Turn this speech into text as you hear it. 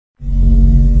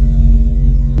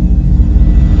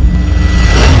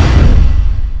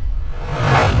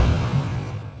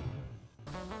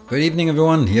Good evening,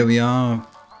 everyone. Here we are.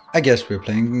 I guess we're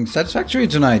playing Satisfactory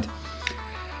tonight.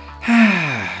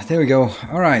 There we go.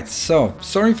 Alright, so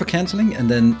sorry for cancelling and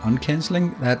then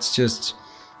uncancelling. That's just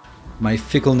my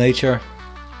fickle nature.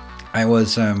 I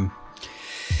was, at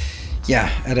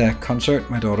a concert.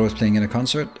 My daughter was playing at a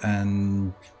concert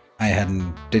and I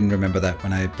didn't remember that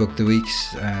when I booked the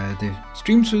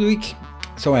streams for the week.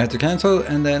 So I had to cancel,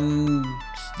 and then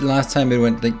the last time it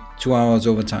went like 2 hours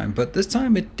overtime, but this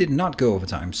time it did not go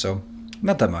overtime, so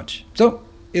not that much. So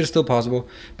it is still possible,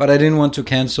 but I didn't want to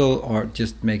cancel or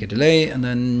just make a delay and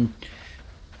then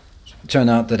turn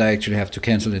out that I actually have to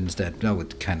cancel it instead. That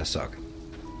would kind of suck.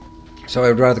 So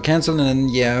I'd rather cancel, and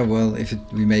then if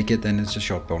we make it, then it's a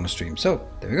short bonus stream. So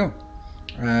there we go.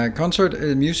 Concert,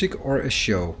 music or a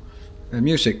show?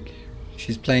 Music.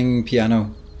 She's playing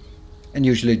piano. And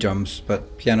usually drums,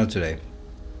 but piano today.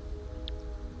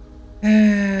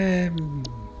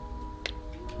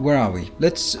 Where are we?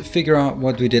 Let's figure out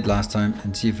what we did last time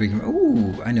and see if we can...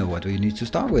 Ooh, I know what we need to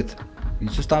start with. We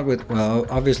need to start with... Well,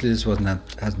 obviously this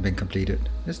hasn't been completed.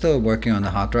 We're still working on the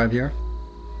hard drive here.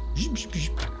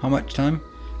 How much time?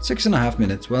 6.5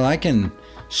 minutes. Well, I can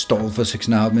stall for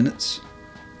 6.5 minutes.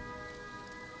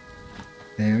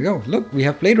 There we go. Look, we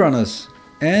have Blade Runners.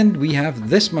 And we have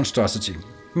this monstrosity.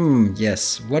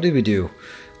 Yes. What did we do?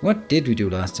 What did we do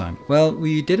last time? Well,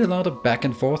 we did a lot of back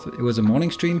and forth. It was a morning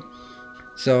stream.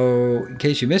 So, in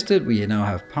case you missed it, we now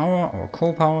have power or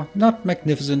coal power. Not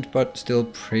magnificent, but still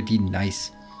pretty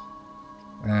nice.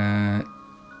 Oh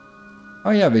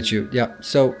yeah, Vichu. Yeah,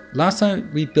 so last time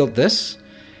we built this.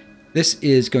 This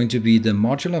is going to be the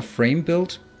modular frame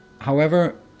build.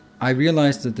 However, I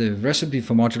realized that the recipe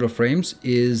for modular frames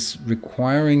is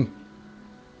requiring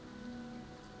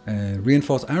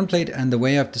reinforced iron plate, and the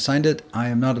way I've designed it, I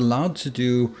am not allowed to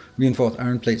do reinforced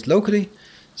iron plates locally,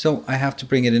 so I have to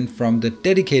bring it in from the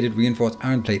dedicated reinforced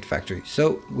iron plate factory.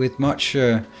 So with much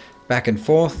back and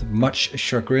forth, much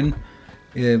chagrin,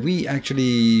 we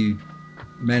actually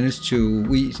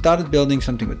we started building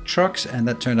something with trucks, and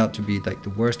that turned out to be like the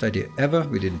worst idea ever.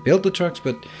 We didn't build the trucks,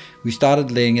 but we started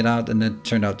laying it out, and it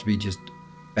turned out to be just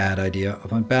bad idea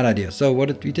upon bad idea. So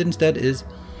what we did instead is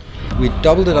we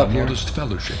doubled it up here. Modest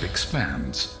fellowship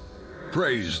expands.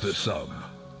 Praise the sub.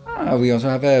 We also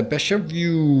have a best show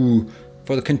view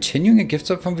for the continuing a gift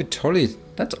sub from Vitoli.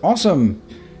 That's awesome.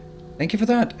 Thank you for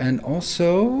that. And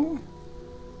also,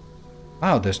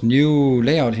 wow, there's new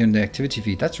layout here in the activity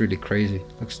feed. That's really crazy.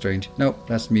 Looks strange. Nope,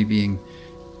 that's me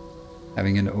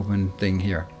having an open thing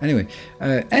here. Anyway,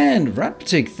 and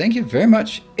Ratpatik, thank you very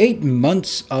much. 8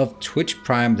 months of Twitch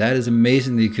Prime. That is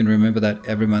amazing that you can remember that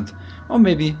every month. Or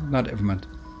maybe not every month.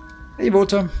 Hey,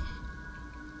 Volta.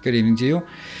 Good evening to you.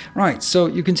 Right, so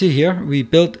you can see here, we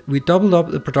doubled up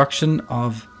the production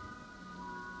of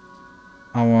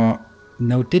our...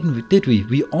 No, did we?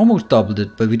 We almost doubled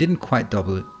it, but we didn't quite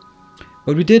double it.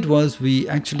 What we did was we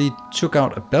actually took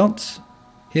out a belt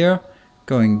here,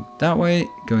 going that way,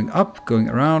 going up, going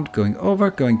around, going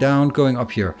over, going down, going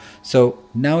up here. So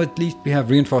now at least we have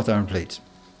reinforced iron plates.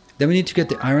 Then we need to get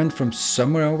the iron from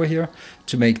somewhere over here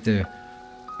to make the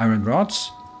iron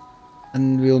rods.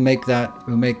 And we'll make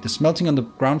the smelting on the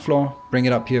ground floor, bring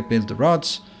it up here, build the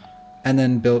rods, and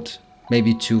then build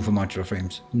maybe 2 for modular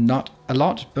frames. Not a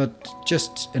lot, but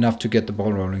just enough to get the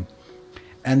ball rolling.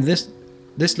 And this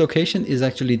location is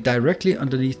actually directly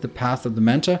underneath the path of the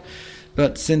Manta,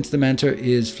 but since the Manta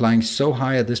is flying so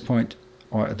high at this point,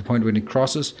 or at the point when it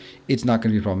crosses, it's not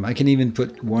going to be a problem. I can even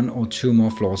put 1 or 2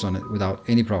 more floors on it without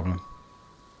any problem.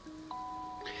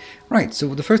 Right,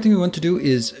 so the first thing we want to do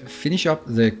is finish up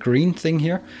the green thing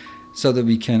here, so that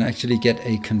we can actually get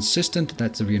a consistent,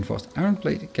 that's a reinforced iron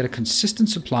plate, get a consistent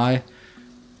supply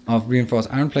of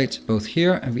reinforced iron plates both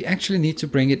here, and we actually need to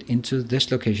bring it into this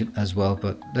location as well,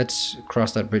 but let's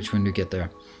cross that bridge when we get there.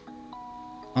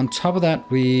 On top of that,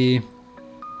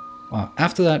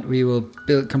 after that we will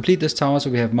complete this tower, so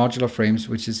we have modular frames,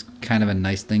 which is kind of a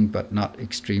nice thing, but not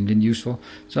extremely useful.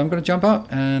 So I'm going to jump out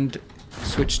and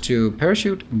switch to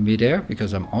parachute midair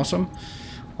because I'm awesome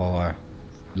or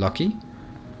lucky,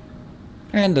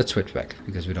 and let's switch back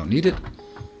because we don't need it,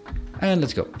 and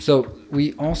let's go. So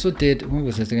we also did, what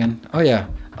was this again? Oh yeah,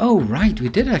 oh right, we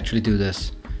did actually do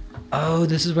this. Oh,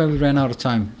 this is where we ran out of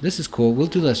time. This is cool. We'll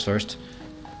do this first.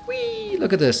 Whee,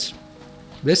 look at this.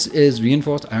 This is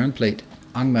reinforced iron plate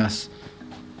en masse.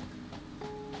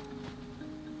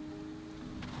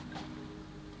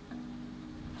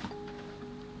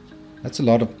 That's a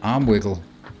lot of arm wiggle.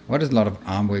 What is a lot of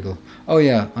arm wiggle? Oh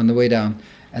yeah, on the way down.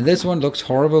 And this one looks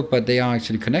horrible, but they are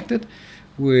actually connected,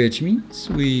 which means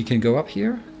we can go up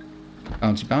here.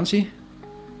 Bouncy, bouncy.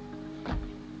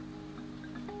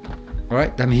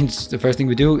 Alright, that means the first thing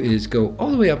we do is go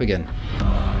all the way up again.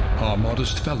 Our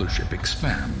modest fellowship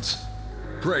expands.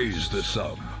 Praise the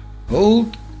sub.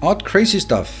 Old, odd, crazy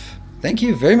stuff. Thank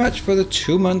you very much for the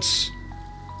 2 months.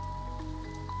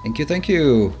 Thank you, thank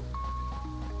you.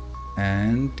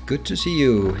 And good to see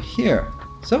you here.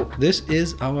 So, this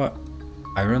is our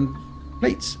iron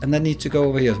plates. And that needs to go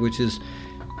over here, which is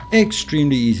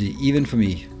extremely easy, even for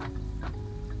me.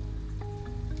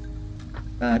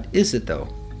 But is it though?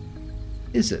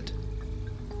 Is it?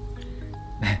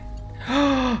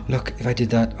 Look, if I did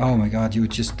that, oh my god, you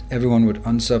would just, everyone would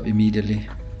unsub immediately.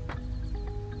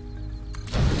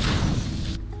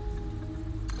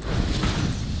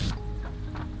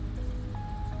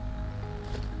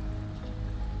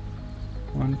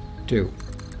 One, two.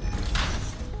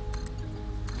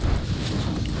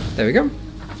 There we go.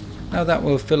 Now that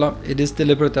will fill up. It is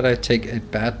deliberate that I take a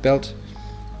bad belt.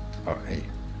 Or a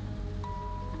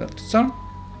belt. So,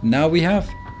 now we have,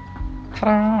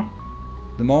 ta-da!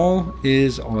 The mall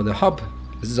is, or the hub.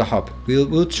 This is a hub.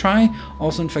 We'll try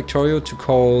also in Factorio to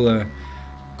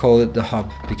call it the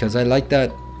hub, because I like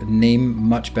that name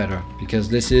much better, because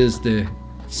this is the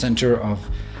center of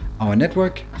our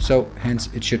network, so hence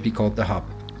it should be called the hub.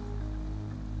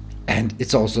 And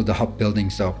it's also the hub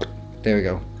building, so there we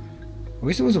go. I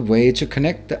wish there was a way to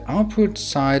connect the output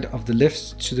side of the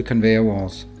lifts to the conveyor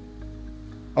walls.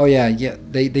 Oh yeah,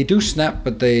 they do snap,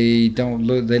 but they don't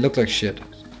look, they look like shit.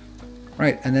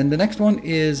 Right, and then the next one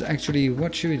is actually,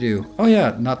 what should we do? Oh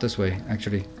yeah, not this way,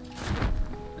 actually.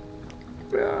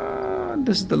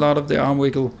 This is the lot of the arm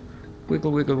wiggle.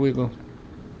 Wiggle, wiggle, wiggle.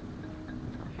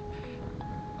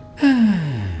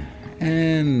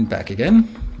 And back again.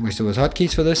 Wish there was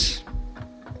hotkeys for this.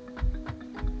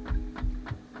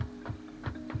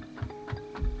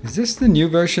 Is this the new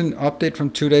version update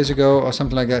from 2 days ago or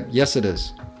something like that? Yes, it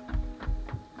is.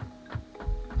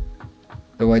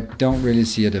 Though I don't really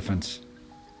see a difference.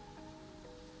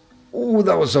 Oh,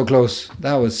 that was so close.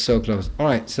 That was so close.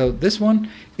 Alright, so this one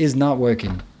is not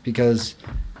working because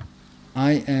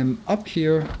I am up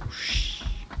here.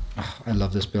 Oh, I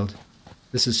love this build.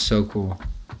 This is so cool.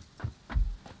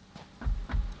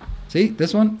 See,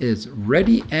 this one is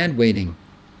ready and waiting.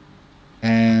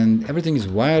 And everything is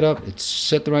wired up. It's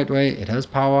set the right way. It has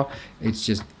power. It's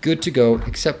just good to go,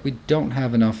 except we don't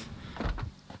have enough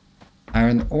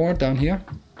iron ore down here.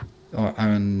 Or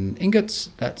iron ingots.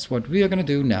 That's what we are going to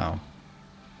do now.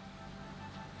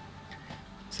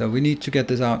 So we need to get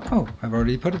this out. Oh, I've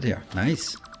already put it here.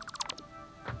 Nice.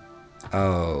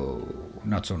 Oh,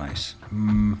 not so nice.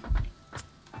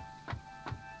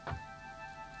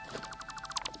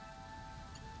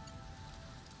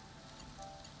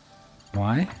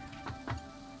 Why?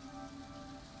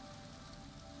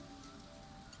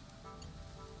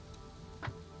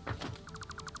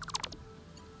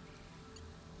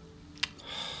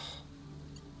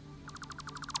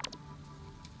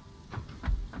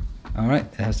 Alright,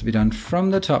 it has to be done from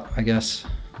the top, I guess.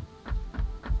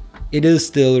 It is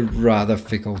still rather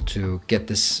fickle to get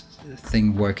this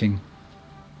thing working.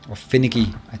 Or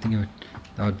finicky, I think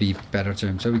that would be better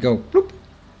term. So we go, bloop.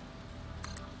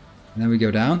 And then we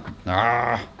go down.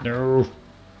 Ah, no.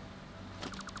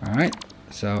 Alright,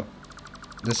 so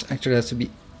this actually has to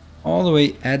be all the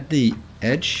way at the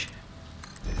edge.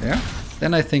 There.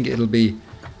 Then I think it'll be,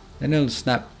 then it'll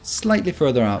snap slightly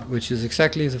further out, which is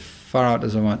exactly as far out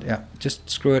as I want. Yeah, just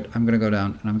screw it. I'm going to go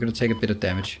down and I'm going to take a bit of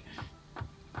damage.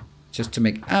 Just to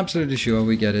make absolutely sure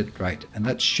we get it right. And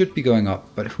that should be going up,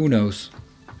 but who knows?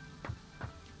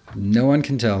 No one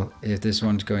can tell if this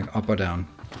one's going up or down.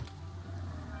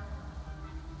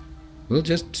 We'll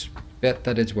just bet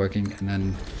that it's working and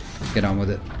then get on with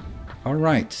it.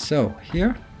 Alright, so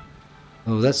here.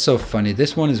 Oh, that's so funny.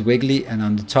 This one is wiggly and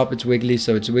on the top it's wiggly,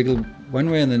 so it's wiggle one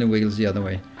way and then it wiggles the other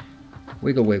way.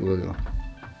 Wiggle, wiggle, wiggle.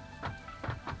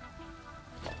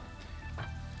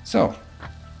 So,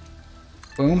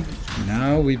 boom.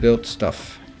 Now we built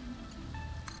stuff.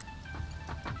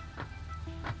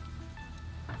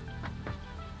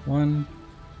 One,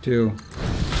 two.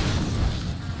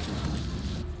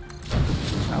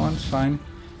 That one's fine.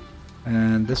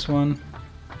 And this one.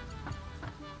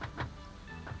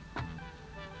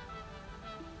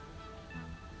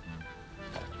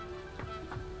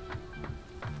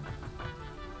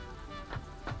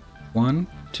 One,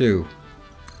 two.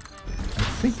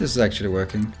 I think this is actually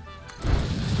working.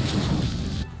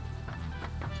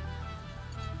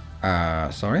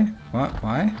 Sorry? What?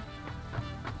 Why?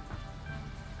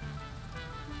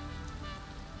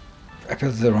 I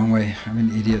built it the wrong way. I'm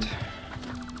an idiot.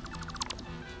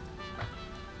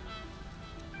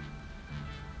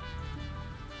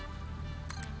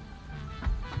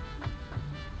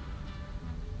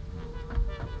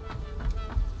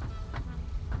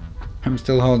 I'm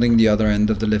still holding the other end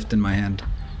of the lift in my hand.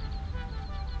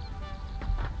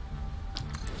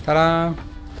 Ta-da!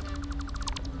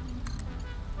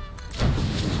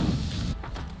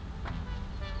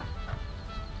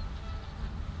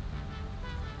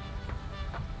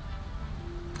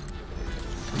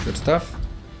 Good stuff.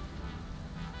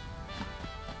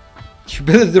 You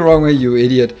built it the wrong way, you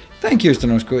idiot. Thank you,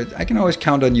 Stanosko. I can always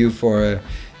count on you for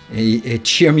a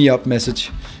cheer me up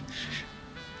message.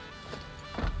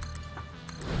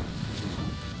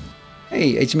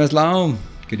 Hey, HMS Lao.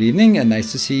 Good evening and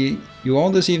nice to see you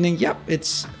all this evening. Yep,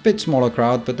 it's a bit smaller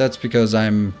crowd, but that's because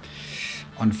I'm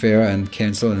unfair and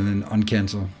cancel and then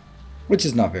uncancel. Which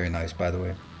is not very nice, by the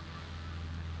way.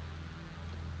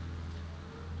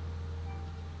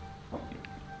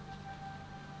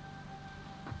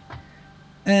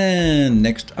 And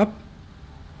next up,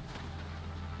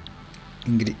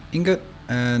 Ingot,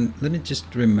 and let me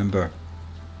just remember,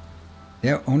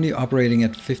 they're only operating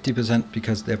at 50%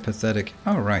 because they're pathetic.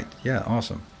 Oh right, yeah,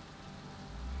 awesome.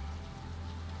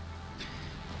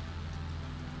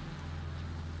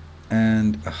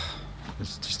 And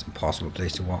it's just an impossible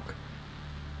place to walk.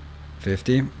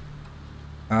 50.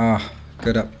 Get up,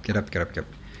 get up, get up, get up.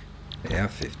 Yeah,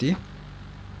 50.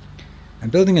 I'm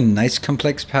building a nice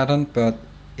complex pattern, but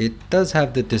it does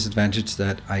have the disadvantage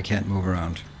that I can't move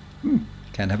around.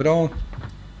 Can't have it all.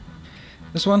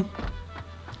 This one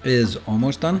is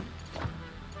almost done.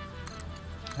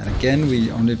 And again, we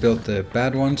only built the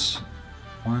bad ones.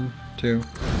 1, 2.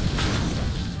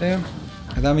 There.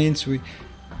 And that means we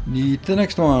need the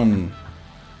next one.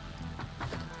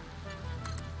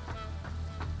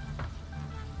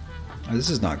 Oh,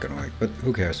 this is not gonna work, but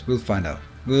who cares? We'll find out.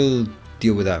 We'll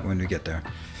deal with that when we get there.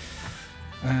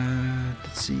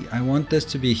 Let's see. I want this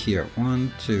to be here.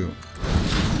 1, 2.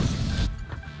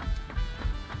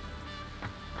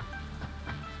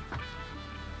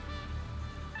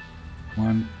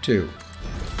 One, two.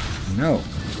 No.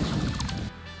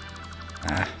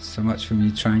 So much for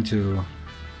me trying to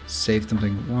save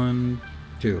something. 1,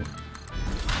 2.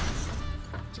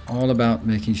 It's all about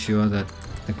making sure that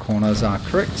the corners are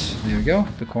correct. There we go.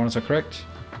 The corners are correct.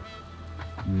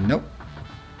 Nope.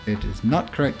 It is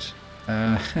not correct.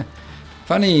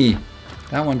 Funny.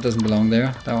 That one doesn't belong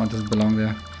there. That one doesn't belong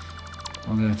there.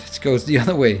 Well, it goes the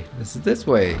other way. This is this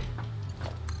way.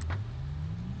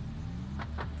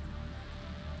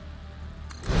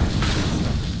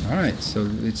 Alright, so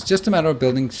it's just a matter of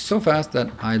building so fast that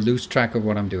I lose track of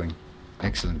what I'm doing.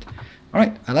 Excellent.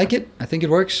 Alright, I like it. I think it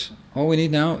works. All we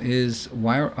need now is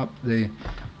wire up the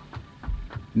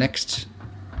next.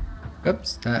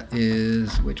 Oops, that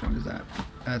is, which one is that?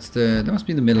 That must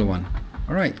be the middle one.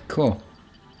 Alright, cool.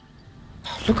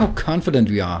 Look how confident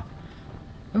we are.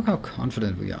 Look how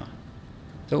confident we are.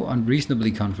 So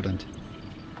unreasonably confident.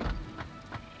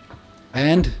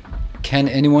 And can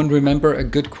anyone remember a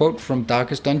good quote from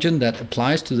Darkest Dungeon that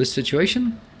applies to this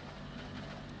situation?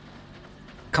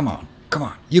 Come on, come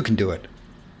on, you can do it.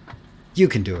 You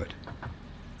can do it.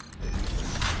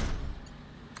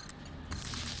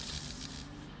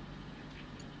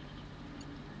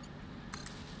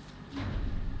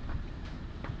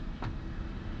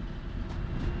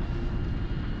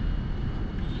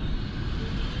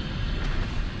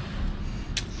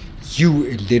 You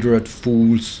illiterate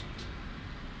fools.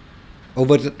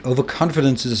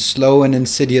 Overconfidence is a slow and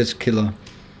insidious killer.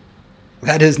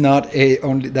 That is not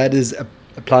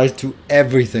applies to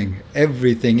everything.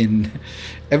 Everything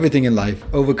in life.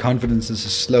 Overconfidence is a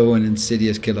slow and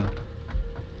insidious killer.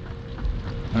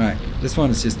 Alright, this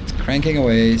one is just cranking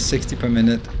away, 60 per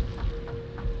minute.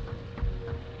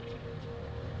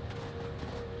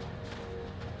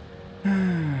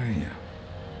 Yeah.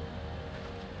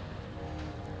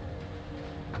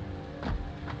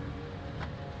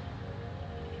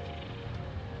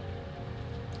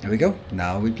 There we go.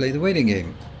 Now we play the waiting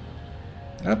game.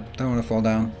 Oh, don't want to fall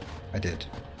down. I did.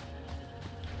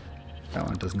 That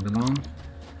one doesn't belong.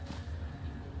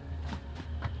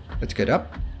 Let's get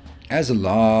up. There's a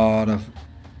lot of...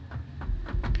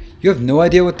 You have no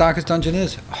idea what Darkest Dungeon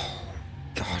is? Oh,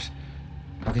 God.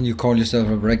 How can you call yourself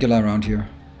a regular around here?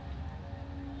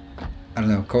 I don't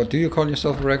know. Do you call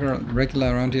yourself a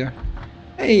regular around here?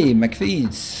 Hey,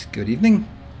 McPheeds. Good evening.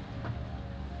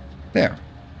 There.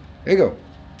 There you go.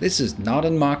 This is not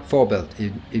a Mark IV belt,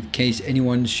 in case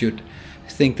anyone should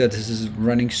think that this is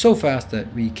running so fast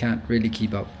that we can't really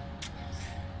keep up.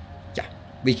 Yeah,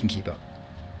 we can keep up.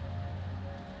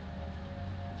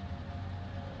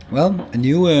 Well, a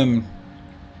new,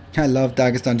 I love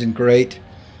Darkest Dungeon, great,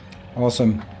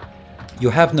 awesome.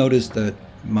 You have noticed that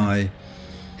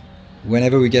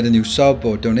whenever we get a new sub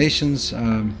or donations,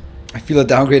 I feel a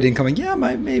downgrade incoming. Yeah,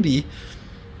 maybe.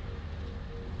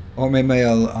 Or maybe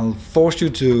I'll force you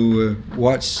to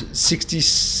watch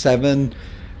 67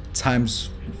 times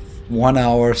 1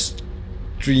 hour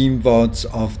stream VODs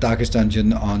of Darkest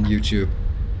Dungeon on YouTube.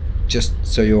 Just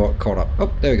so you're caught up.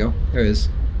 Oh, there we go. There it is.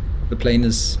 The plane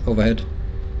is overhead.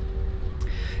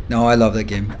 No, I love that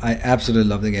game. I absolutely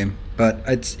love the game. But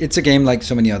it's a game like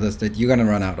so many others that you're gonna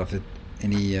run out of it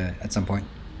at some point.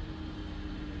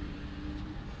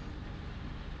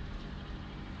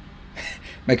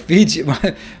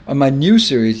 McFeed on my new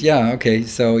series. Yeah, okay.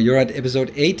 So you're at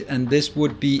episode 8 and this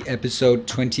would be episode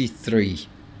 23.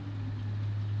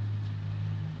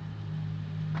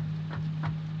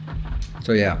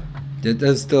 So yeah,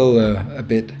 there's still a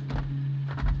bit.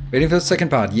 Waiting for the second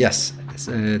part. Yes,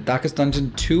 Darkest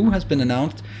Dungeon 2 has been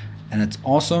announced, and it's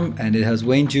awesome, and it has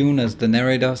Wayne June as the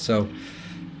narrator. So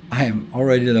I am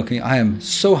already looking. I am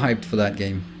so hyped for that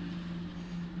game.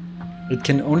 It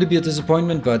can only be a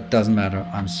disappointment, but doesn't matter.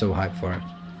 I'm so hyped for it.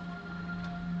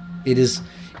 It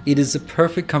is a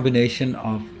perfect combination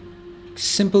of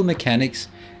simple mechanics,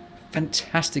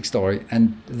 fantastic story,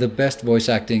 and the best voice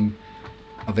acting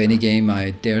of any game,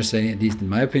 I dare say, at least in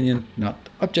my opinion. Not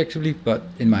objectively, but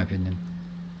in my opinion.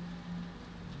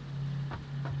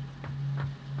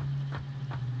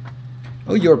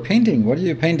 Oh, you're painting. What are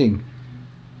you painting?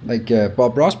 Like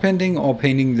Bob Ross painting, or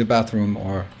painting the bathroom,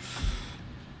 or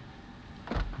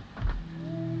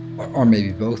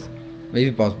maybe both.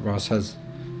 Maybe Bob Ross has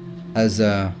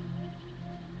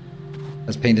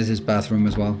painted his bathroom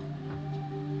as well,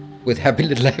 with happy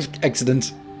little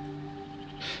accidents.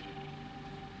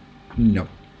 No.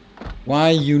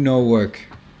 Why you no work?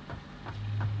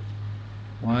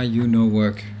 Why you no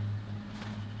work?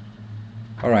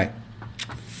 Alright.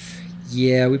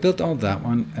 Yeah, we built all that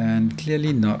one, and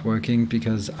clearly not working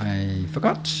because I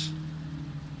forgot.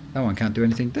 That one can't do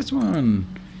anything. This one,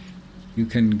 you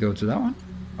can go to that one.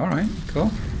 Alright, cool.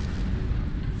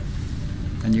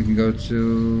 And you can go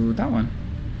to that one.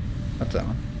 What's that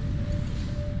one?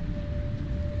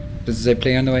 Does it say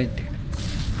play on the way?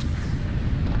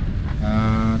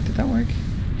 Did that work?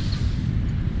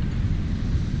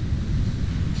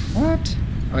 What?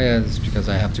 Oh yeah, it's because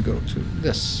I have to go to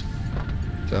this.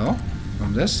 So,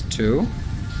 from this to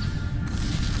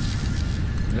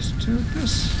this.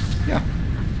 Yeah.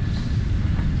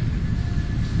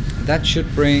 That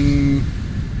should bring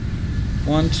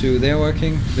 1, 2, they're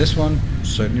working. This one,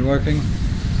 certainly working.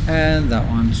 And that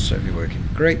one, certainly working.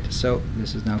 Great, so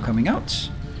this is now coming out.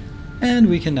 And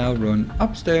we can now run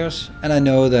upstairs. And I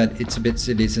know that it's a bit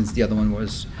silly since the other one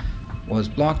was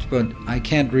blocked, but I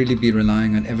can't really be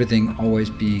relying on everything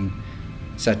always being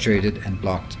saturated and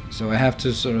blocked. So I have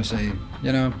to sort of say,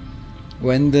 you know,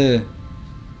 when the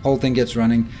whole thing gets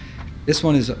running, this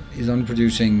one is only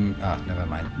producing, never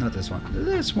mind, not this one.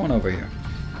 This one over here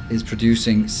is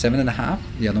producing 7.5,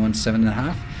 the other one's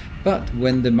 7.5. But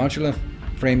when the modular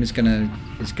frame is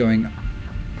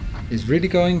really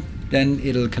going, then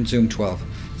it'll consume 12.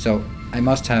 So I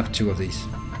must have 2 of these.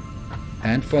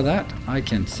 And for that, I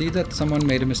can see that someone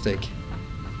made a mistake.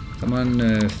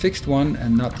 Someone fixed one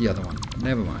and not the other one.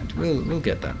 Never mind, we'll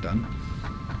get that done.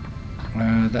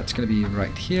 That's gonna be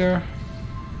right here,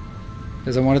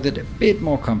 because I wanted it a bit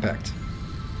more compact.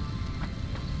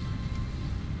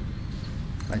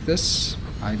 Like this,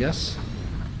 I guess.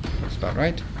 That's about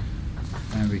right.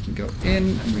 And we can go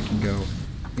in, and we can go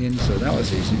in, so that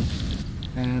was easy.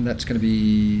 And that's going to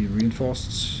be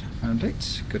reinforced iron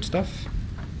plates. Good stuff.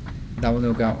 That will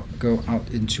now go out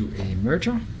into a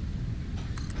merger,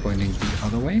 pointing the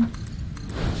other way.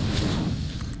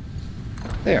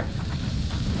 There.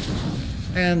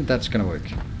 And that's going to work.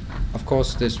 Of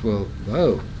course, this will...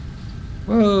 Whoa.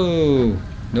 Whoa.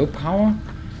 No power?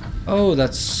 Oh,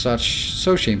 that's so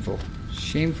shameful.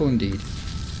 Shameful indeed.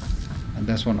 And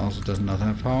this one also does not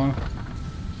have power.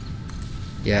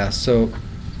 Yeah, so...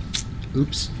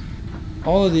 Oops.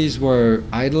 All of these were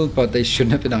idle, but they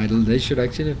shouldn't have been idle. They should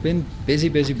actually have been busy.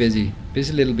 Busy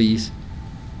little bees.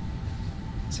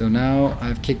 So now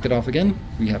I've kicked it off again.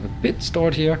 We have a bit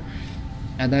stored here.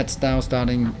 And that's now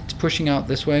starting, it's pushing out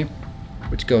this way,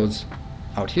 which goes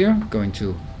out here, going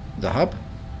to the hub.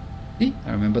 See,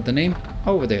 I remember the name.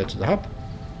 Over there to the hub.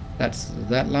 That's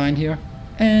that line here.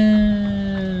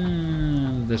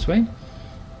 And this way.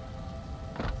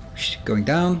 Going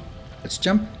down. Let's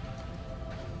jump.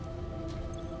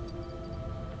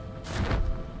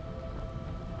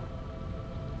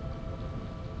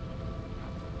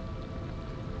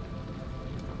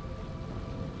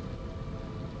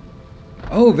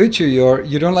 Oh, Vichu,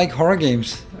 you don't like horror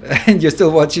games, and you're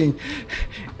still watching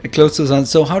Close to the Sun.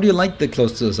 So how do you like the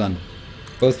Close to the Sun?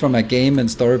 both from a game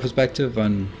and story perspective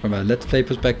and from a let's play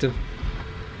perspective.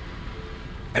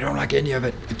 I don't like any of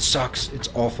it. It sucks. It's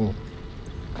awful.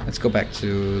 Let's go back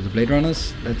to the Blade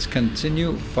Runners. Let's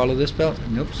continue. Follow this belt.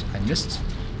 Oops, I missed.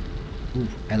 Ooh,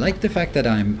 I like the fact that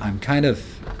I'm kind of,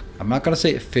 I'm not gonna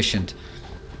say efficient,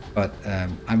 but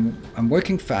I'm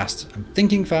working fast. I'm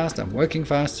thinking fast. I'm working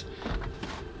fast.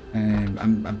 And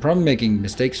I'm probably making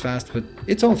mistakes fast, but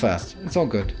it's all fast. It's all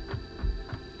good.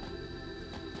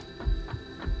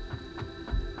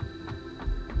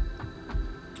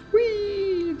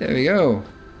 Whee! There we go.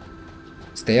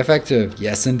 Stay effective.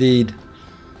 Yes, indeed.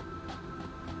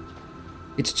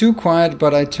 It's too quiet,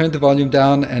 but I turned the volume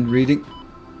down and reading.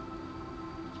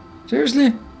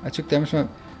 Seriously? I took damage from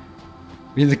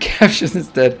reading the captions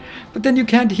instead. But then you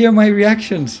can't hear my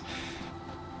reactions.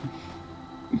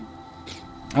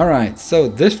 Alright, so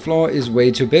this floor is way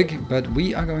too big, but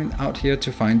we are going out here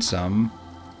to find some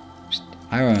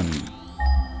iron.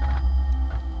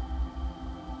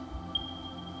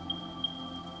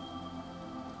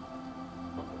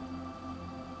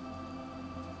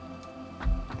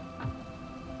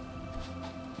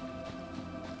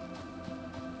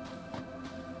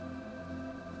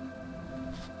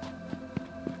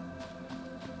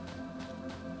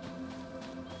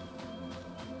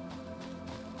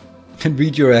 And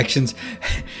read your actions.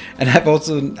 And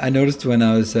I noticed when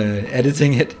I was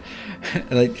editing it,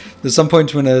 like there's some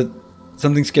points when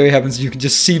something scary happens, you can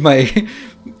just see my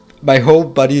my whole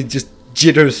body just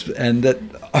jitters, and that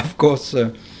of course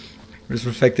was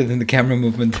reflected in the camera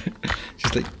movement.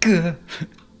 Just like Gah.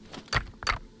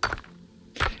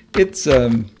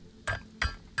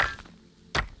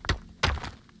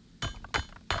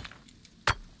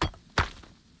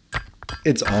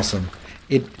 It's awesome.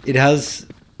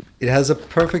 It has a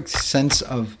perfect sense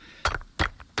of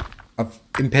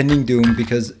impending doom,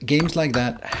 because games like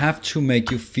that have to make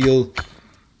you feel.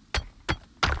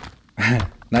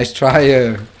 Nice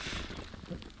try,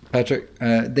 Patrick.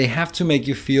 They have to make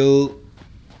you feel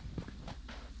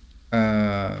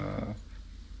not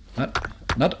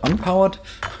unpowered.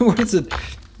 What is it?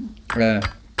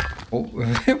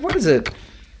 What is it?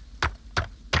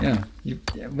 Yeah.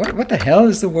 What the hell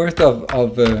is the word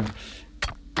of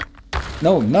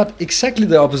no, not exactly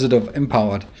the opposite of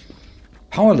empowered.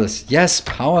 Powerless. Yes,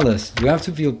 powerless. You have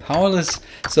to feel powerless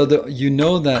so that you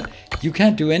know that you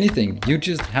can't do anything. You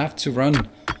just have to run.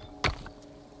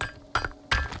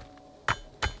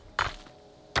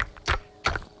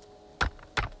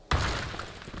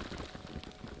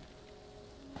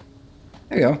 There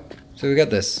we go. So we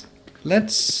got this.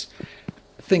 Let's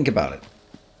think about it.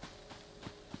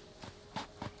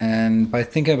 And by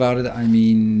thinking about it, I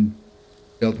mean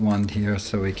build one here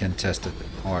so we can test it,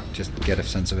 or just get a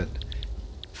sense of it.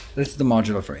 This is the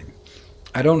modular frame.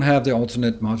 I don't have the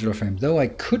alternate modular frame, though I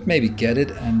could maybe get it,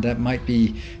 and that might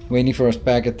be waiting for us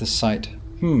back at the site.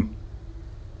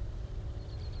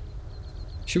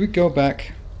 Should we go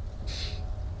back?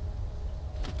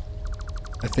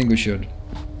 I think we should.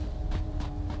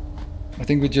 I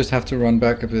think we just have to run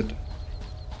back a bit.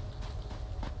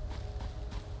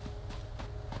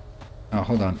 Oh,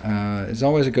 hold on. It's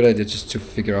always a good idea just to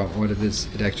figure out what it is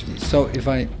it actually is. So if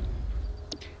I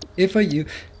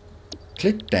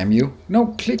click, damn you. No,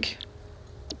 click.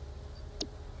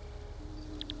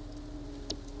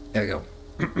 There we go.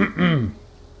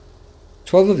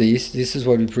 12 of these. This is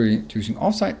what we're producing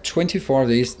offsite. 24 of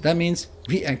these. That means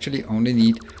we actually only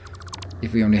need,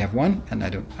 if we only have one, and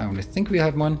I only think we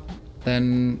have one,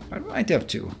 then I might have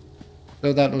two.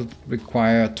 So that'll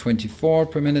require 24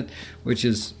 per minute, which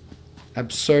is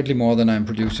absurdly more than I'm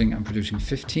producing. I'm producing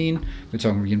 15. We're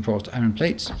talking reinforced iron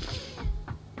plates.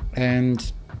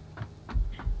 And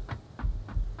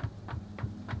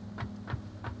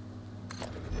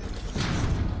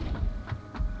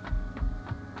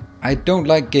I don't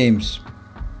like games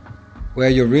where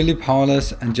you're really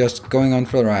powerless and just going on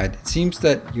for a ride. It seems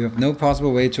that you have no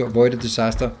possible way to avoid a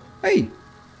disaster. Hey!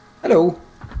 Hello!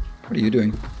 What are you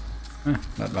doing?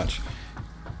 Not much.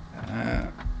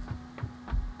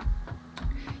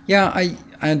 Yeah, I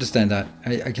understand that.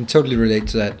 I can totally relate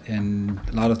to that, and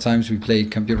a lot of times we play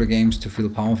computer games to feel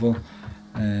powerful.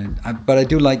 But I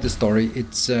do like the story.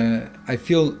 It's I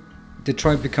feel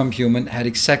Detroit Become Human had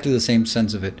exactly the same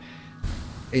sense of it.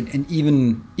 And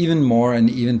even more and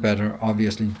even better,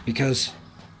 obviously, because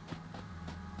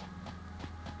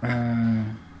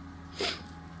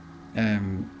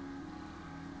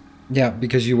yeah,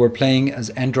 because you were playing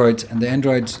as androids, and the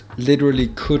androids literally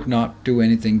could not do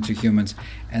anything to humans,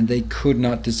 and they could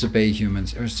not disobey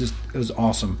humans. It was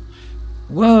awesome.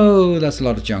 Whoa, that's a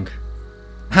lot of junk.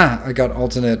 Ha! I got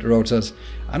alternate rotors.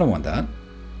 I don't want that.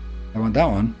 I want that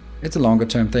one. It's a longer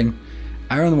term thing.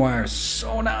 Iron wire is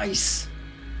so nice.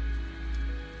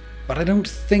 But I don't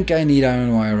think I need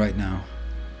iron wire right now.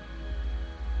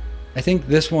 I think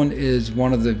this one is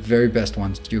one of the very best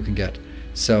ones you can get.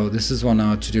 So this is on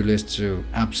our to-do list to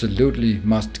absolutely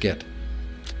must get.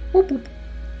 Whoop, whoop.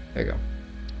 There you go.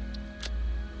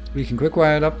 We can quick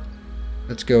wire it up.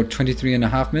 Let's go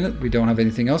 23.5 minutes. We don't have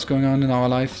anything else going on in our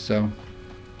life, so.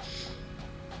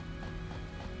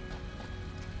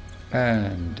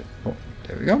 And, oh,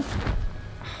 there we go.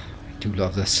 I do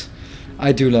love this.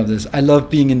 I do love this. I love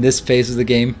being in this phase of the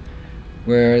game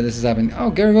where this is happening. Oh,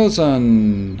 Gary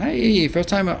Wilson. Hey, first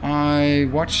time I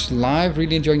watched live.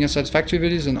 Really enjoying your Satisfactory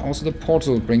videos and also the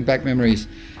Portal. Bring back memories.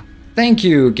 Thank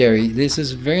you, Gary. This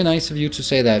is very nice of you to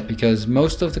say that, because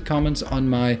most of the comments on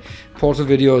my Portal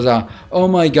videos are, oh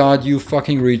my god, you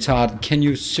fucking retard. Can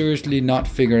you seriously not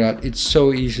figure it out? It's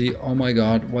so easy. Oh my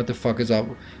god, what the fuck is up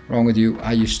wrong with you?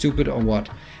 Are you stupid or what?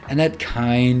 And that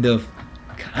kind of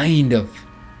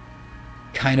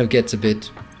gets a bit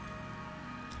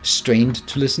strained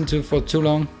to listen to for too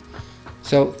long.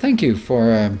 So thank you for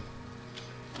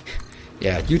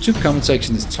yeah, YouTube comment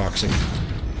section is toxic.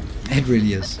 It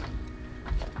really is.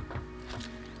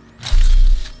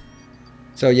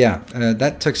 So yeah,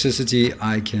 that toxicity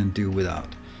I can do without.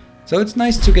 So it's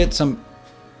nice to get some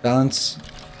balance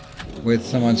with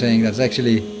someone saying that's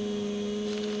actually,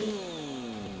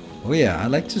 oh yeah, I'd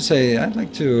like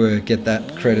to get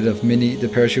that credit of the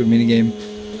parachute minigame.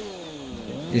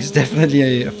 It's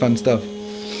definitely a fun stuff.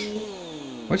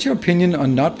 What's your opinion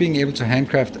on not being able to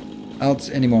handcraft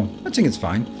alts anymore? I think it's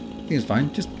fine. I think it's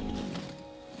fine. Just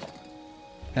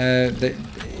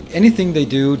anything they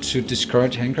do to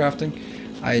discourage handcrafting,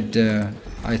 I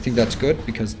think that's good,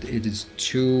 because it is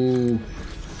too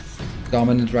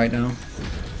dominant right now.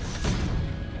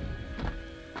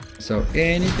 So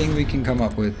anything we can come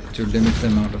up with to limit the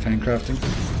amount of handcrafting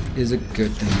is a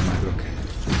good thing in my book.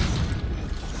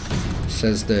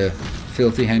 Says the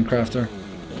filthy handcrafter.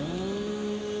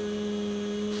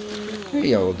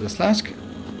 Hey, old Slask.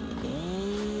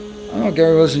 Oh,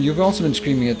 Gary Wilson, you've also been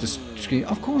screaming at the screen.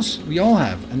 Of course, we all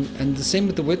have, and the same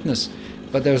with the witness.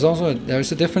 But there's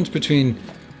a difference between,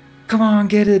 come on,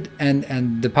 get it,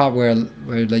 and the part where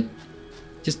like,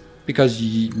 just because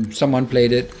someone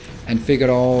played it and figured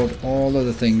out all of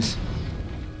the things.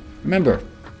 Remember,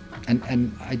 and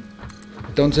I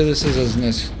don't say this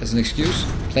as an excuse.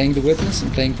 Playing the witness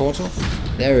and playing Portal,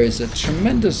 there is a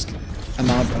tremendous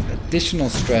amount of additional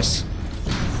stress.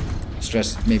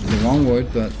 Stress may be the wrong word,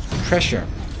 but pressure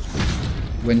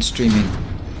when streaming.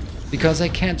 Because I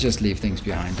can't just leave things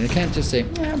behind. I can't just say,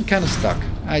 I'm kind of stuck.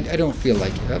 I don't feel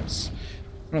like it. I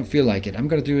don't feel like it. I'm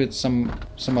gonna do it some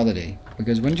other day.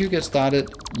 Because when you get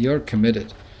started, you're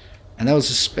committed. And that was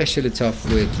especially tough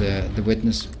with the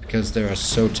witness, because there are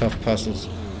so tough puzzles.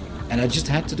 And I just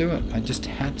had to do it. I just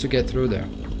had to get through there.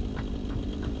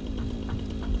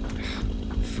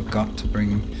 Forgot to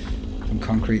bring some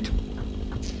concrete.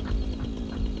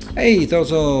 Hey,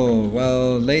 Thoso!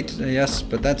 Well, late, yes,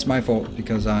 but that's my fault,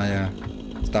 because I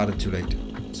started too late.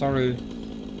 Sorry.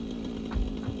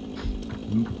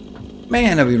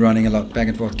 Man, are we running a lot back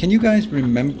and forth. Can you guys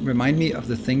remind me of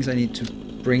the things I need to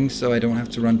bring so I don't have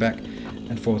to run back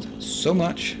and forth so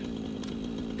much?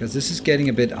 Because this is getting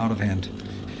a bit out of hand.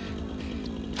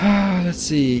 Let's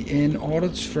see. In order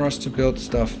for us to build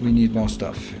stuff, we need more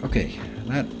stuff. Okay,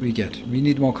 that we get. We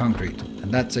need more concrete,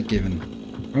 and that's a given.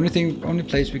 Only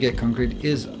place we get concrete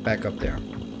is back up there.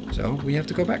 So we have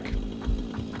to go back.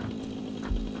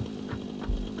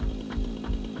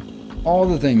 All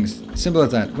the things. Simple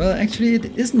as that. Well, actually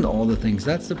it isn't all the things.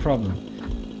 That's the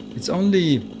problem. It's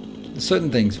only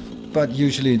certain things, but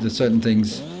usually the certain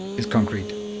things is concrete.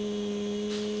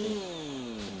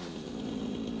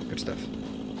 Good stuff.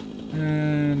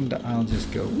 And I'll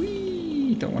just go,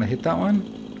 whee! Don't want to hit that one.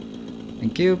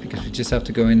 Thank you, because we just have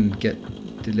to go in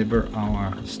and deliver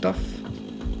our stuff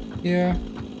here.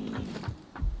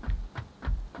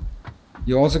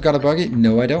 You also got a buggy?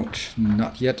 No, I don't.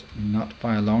 Not yet. Not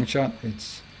by a long shot.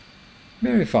 It's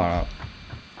very far out.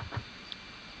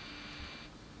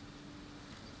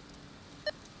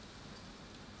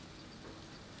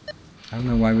 I don't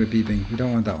know why we're beeping. We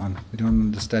don't want that one. We don't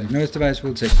want the static noise device.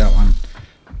 We'll take that one.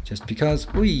 Just because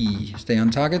we stay on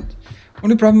target.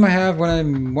 Only problem I have when I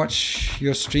watch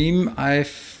your stream, I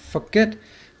forget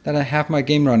that I have my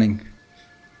game running.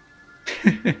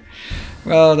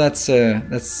 Well, that's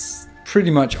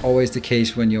pretty much always the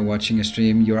case when you're watching a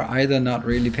stream. You're either not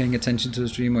really paying attention to the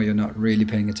stream or you're not really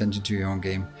paying attention to your own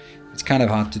game. It's kind of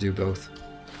hard to do both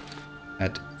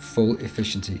at full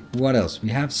efficiency. What else? We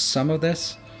have some of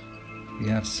this. We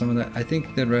have some of that. I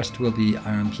think the rest will be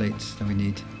iron plates that we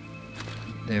need.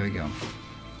 There we go.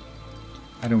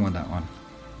 I don't want that one.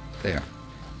 There.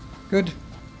 Good.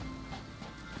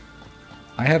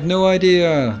 I have no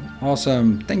idea.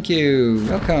 Awesome. Thank you.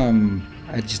 Welcome.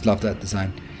 I just love that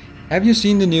design. Have you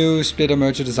seen the new splitter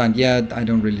merger design? Yeah, I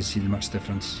don't really see much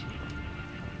difference.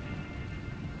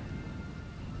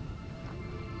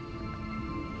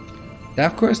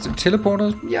 Staff quest,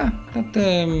 teleporter. Yeah,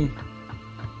 that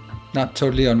not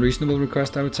totally unreasonable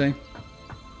request, I would say.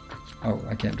 Oh,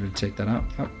 I can't really take that out.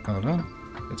 Oh, hold on.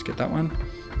 Let's get that one.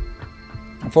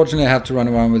 Unfortunately, I have to run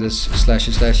around with this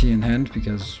slashy in hand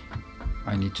because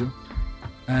I need to.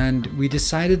 And we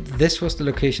decided this was the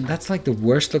location. That's like the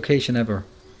worst location ever.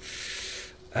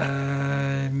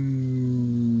 I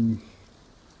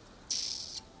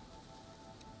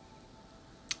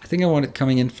think I want it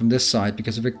coming in from this side,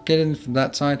 because if it gets in from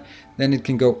that side, then it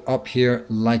can go up here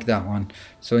like that one.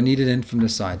 So I need it in from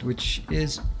this side, which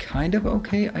is kind of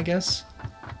okay, I guess.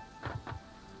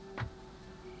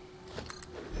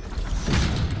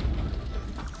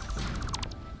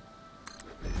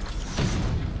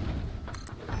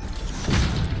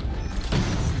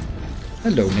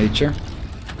 Hello, nature.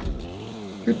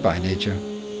 Goodbye, nature.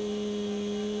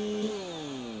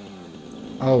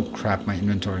 Oh crap, my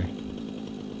inventory.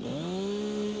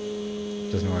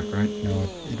 Doesn't work, right? No,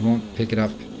 it won't pick it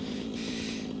up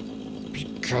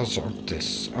because of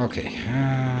this. Okay,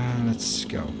 let's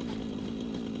go.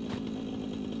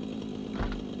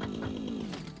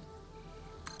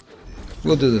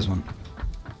 We'll do this one.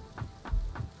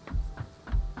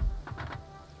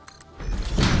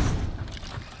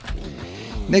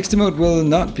 Next emote will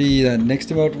not be that. Next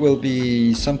emote will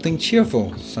be something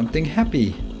cheerful, something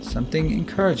happy, something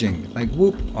encouraging, like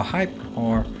whoop or hype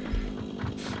or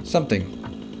something.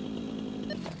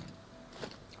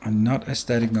 And not a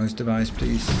static noise device,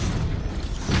 please.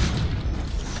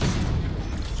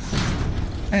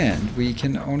 And we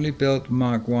can only build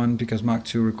Mark 1 because Mark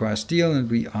 2 requires steel and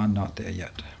we are not there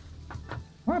yet.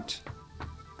 What?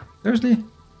 Seriously?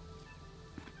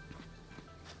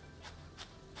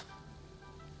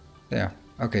 There.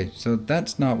 Okay, so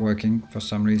that's not working for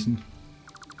some reason.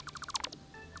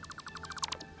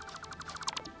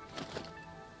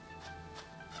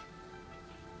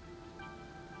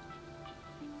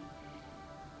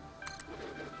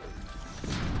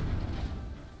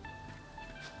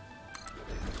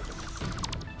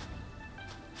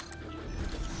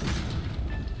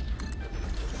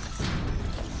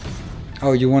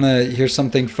 Oh, you want to hear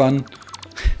something fun?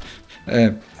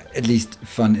 At least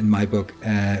fun in my book.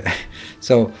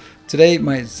 So today,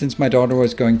 since my daughter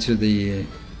was going to the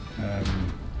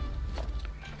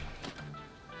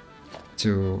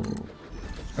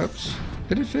oops,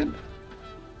 did it fit?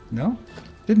 No,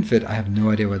 didn't fit. I have no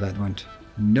idea where that went.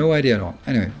 No idea at all.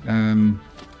 Anyway,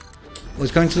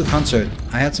 was going to the concert.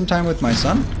 I had some time with my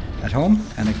son at home,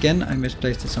 and again I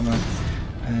misplaced it somewhere.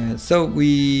 So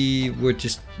we were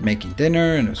just making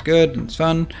dinner, and it was good and it was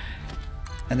fun.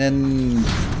 And then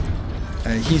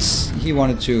he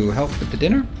wanted to help with the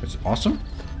dinner, which was awesome.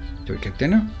 So we cooked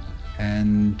dinner,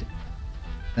 and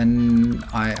then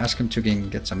I asked him to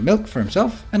get some milk for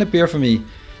himself and a beer for me.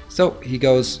 So he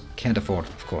goes, can't afford,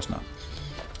 of course not.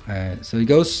 So he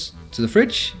goes to the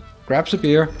fridge, grabs a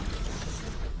beer,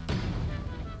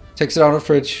 takes it out of the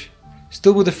fridge,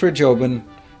 still with the fridge open,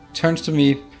 turns to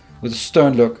me with a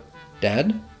stern look.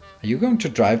 Dad, are you going to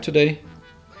drive today?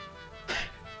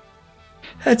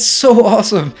 That's so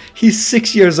awesome. He's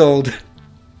 6 years old.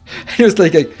 He was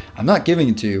like, I'm not giving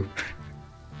it to you.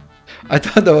 I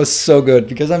thought that was so good,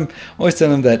 because I'm always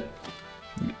telling him that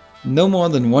no more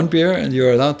than one beer and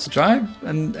you're allowed to drive.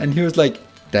 And he was like,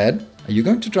 Dad, are you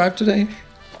going to drive today?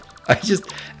 I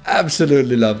just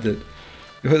absolutely loved it.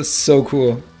 It was so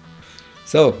cool.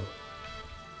 So,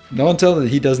 no one tell that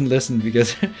he doesn't listen,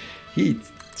 because he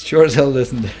sure as hell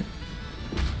listened.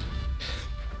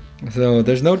 So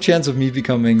there's no chance of me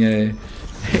becoming a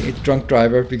drunk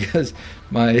driver, because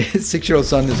my 6-year-old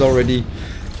son is already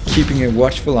keeping a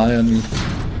watchful eye on me.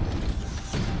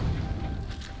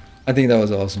 I think that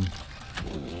was awesome.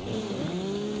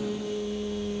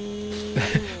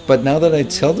 But now that I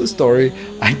tell the story,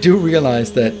 I do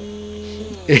realize that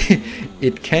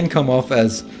it can come off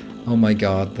as, oh my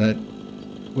god, that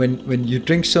when you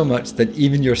drink so much that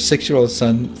even your 6-year-old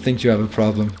son thinks you have a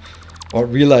problem, or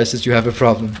realizes you have a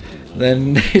problem,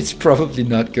 then it's probably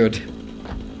not good.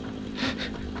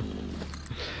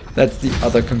 That's the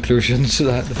other conclusion to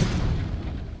that.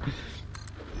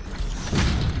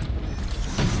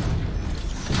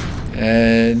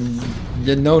 And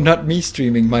you know, not me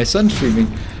streaming, my son streaming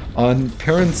on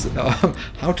parents,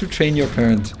 how to train your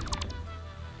parent.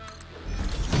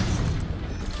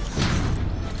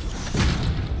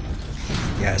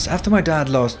 Yes, after my dad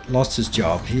lost his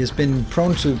job, he has been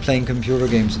prone to playing computer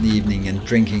games in the evening and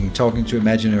drinking, talking to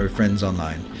imaginary friends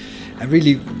online. I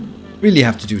really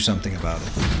have to do something about it.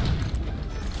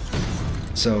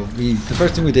 So the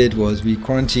first thing we did was we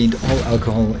quarantined all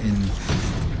alcohol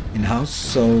in house,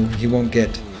 so he won't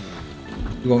get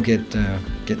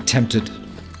tempted.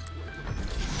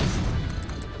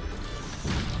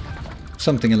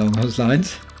 Something along those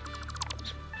lines.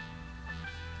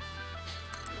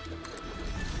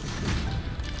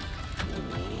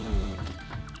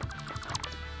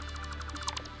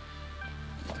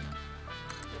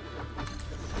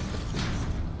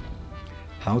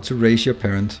 How to raise your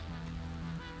parent.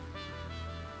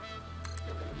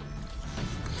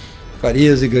 But he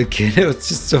is a good kid. It was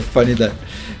just so funny that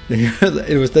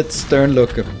it was that stern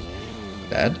look of,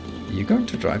 Dad, are you going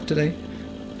to drive today?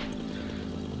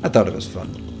 I thought it was fun.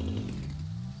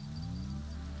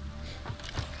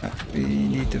 We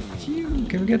need to...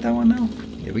 Can we get that one now?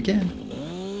 Yeah, we can.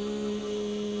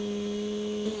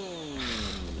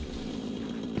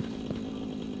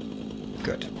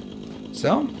 Good.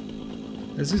 So,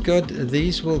 this is good.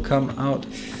 These will come out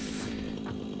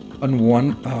on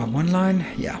one line.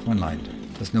 Yeah, one line.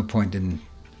 There's no point in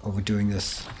overdoing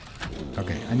this.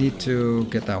 Okay, I need to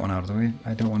get that one out of the way.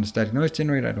 I don't want a static noise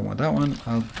generator. I don't want that one.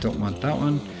 I don't want that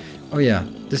one. Oh yeah,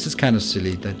 this is kind of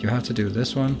silly that you have to do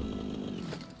this one.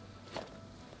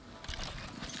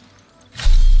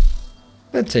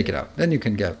 Then take it out. Then you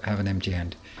can have an empty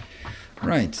hand.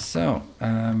 Right, so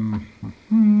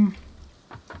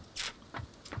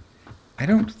I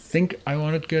don't think I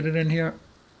want to get it in here,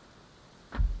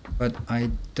 but I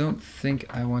don't think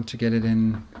I want to get it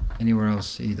in anywhere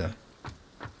else either.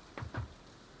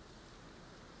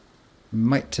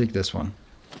 Might take this one.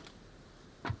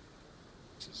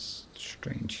 This is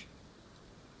strange.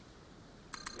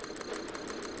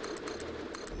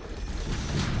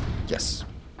 Yes.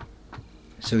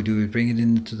 So do we bring it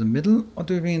into the middle or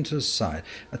do we bring it into the side?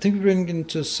 I think we bring it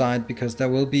into the side because there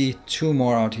will be two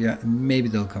more out here and maybe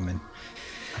they'll come in.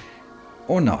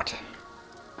 Or not.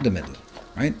 The middle,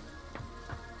 right?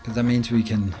 Because that means we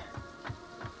can...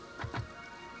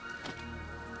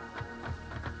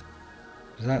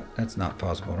 That's not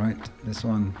possible, right? This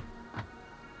one...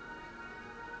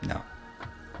 No.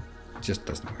 It just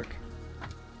doesn't work.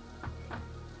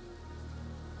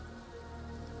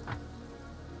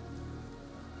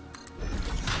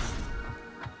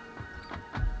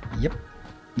 Yep.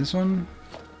 This one...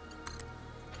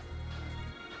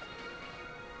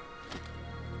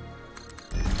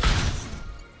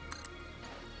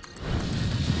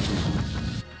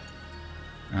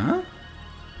 Huh?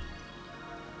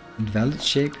 Invalid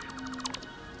shape.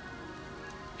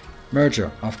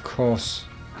 Merger, of course.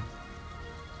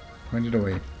 Point it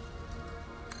away.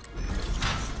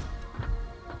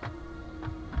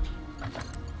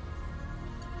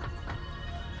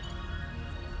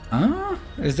 Ah,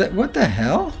 is that what the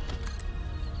hell?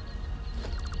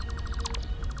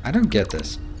 I don't get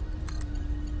this.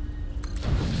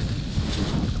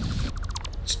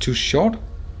 It's too short.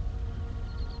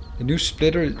 The new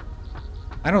splitter.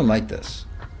 I don't like this.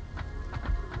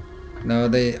 No,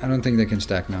 I don't think they can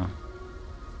stack now.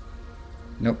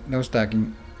 Nope, no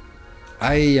stacking.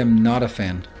 I am not a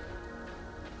fan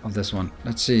of this one.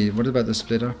 Let's see, what about the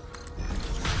splitter?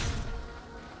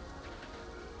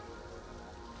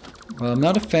 Well, I'm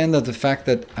not a fan of the fact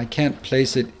that I can't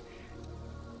place it.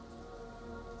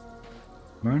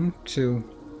 1, 2.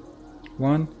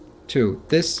 1, 2.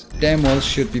 This damn well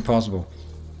should be possible.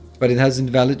 But it has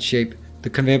invalid shape.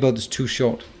 The conveyor belt is too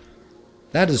short.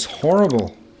 That is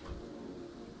horrible.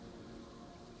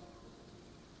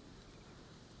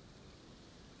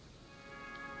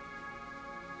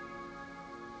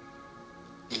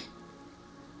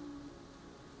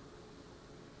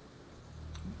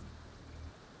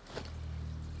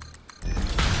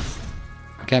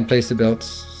 Can't place the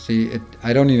belts. See,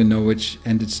 I don't even know which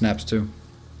end it snaps to.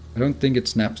 I don't think it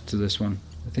snaps to this one.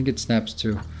 I think it snaps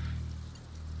to...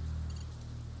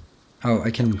 Oh,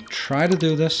 I can try to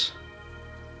do this.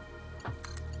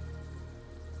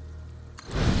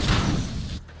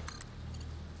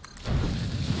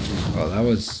 Well, that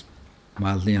was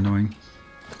mildly annoying.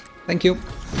 Thank you.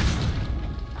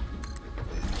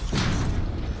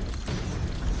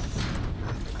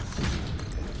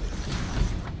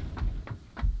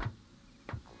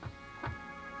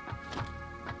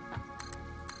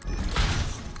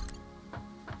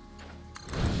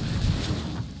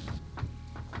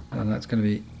 And that's going to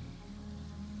be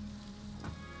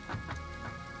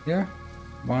here.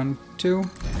 1, 2, and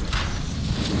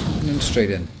then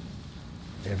straight in.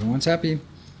 Everyone's happy.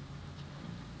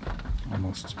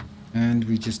 Almost. And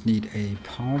we just need a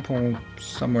power pole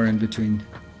somewhere in between.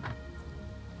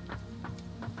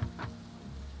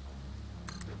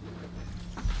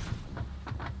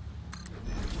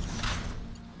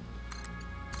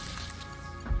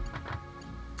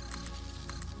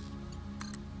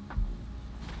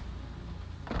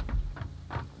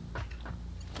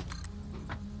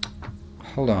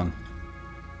 Hold on.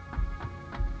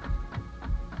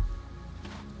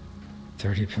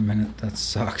 30 per minute, that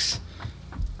sucks.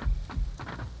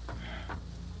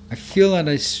 I feel that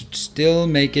I should still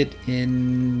make it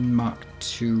in Mark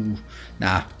 2.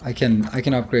 Nah, I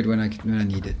can upgrade when I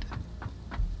need it.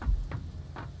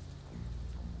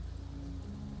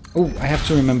 Oh, I have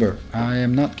to remember, I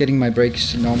am not getting my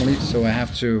brakes normally, so I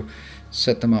have to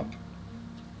set them up.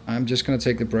 I'm just gonna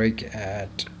take the brake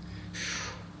at...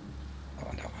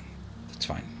 Oh, that one. That's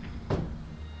fine.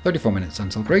 34 minutes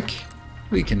until break.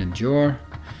 We can endure.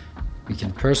 We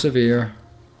can persevere.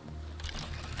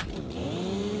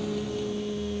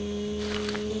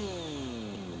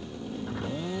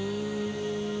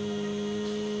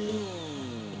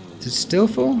 Is it still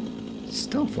full? It's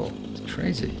still full. It's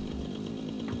crazy.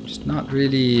 Just not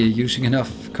really using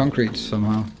enough concrete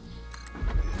somehow.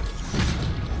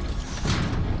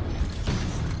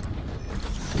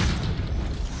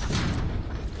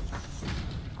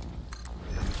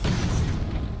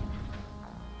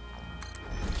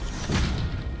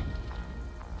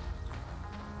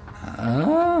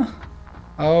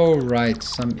 Oh right,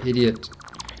 some idiot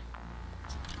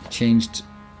changed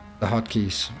the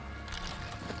hotkeys.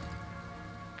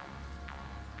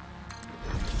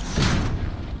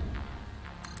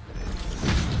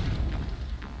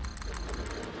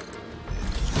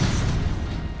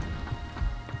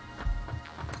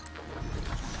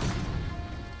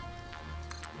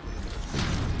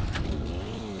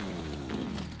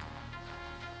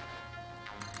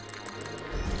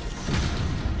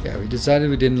 Yeah, we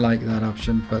decided we didn't like that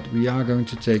option, but we are going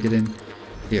to take it in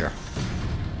here.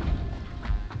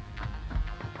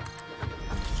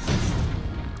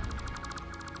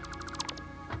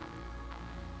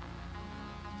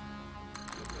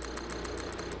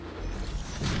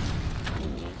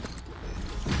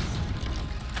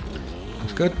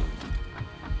 That's good.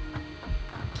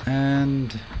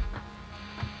 And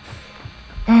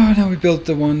oh, now we built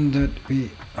the one that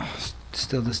we... Oh,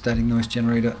 still the static noise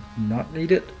generator, not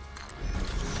needed.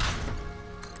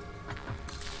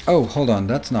 Oh, hold on,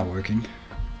 that's not working.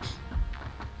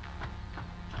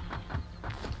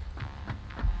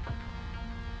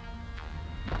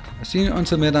 I've seen it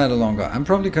until midnight or longer. I'm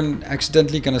probably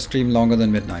accidentally gonna stream longer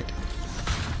than midnight.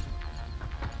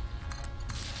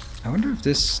 I wonder if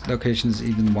this location is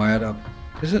even wired up.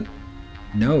 Is it?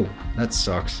 No, that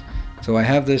sucks. So I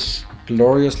have this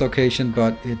glorious location,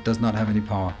 but it does not have any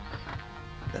power.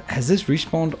 Has this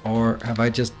respawned, or have I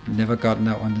just never gotten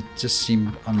that one? It just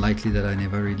seemed unlikely that I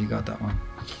never really got that one.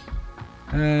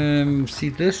 See,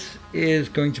 this is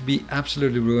going to be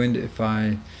absolutely ruined if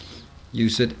I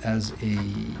use it as a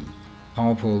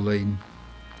power pole lane.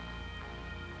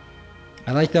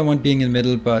 I like that one being in the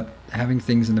middle, but having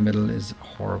things in the middle is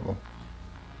horrible.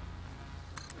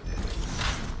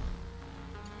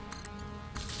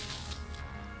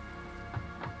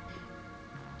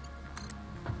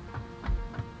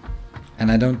 And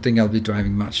I don't think I'll be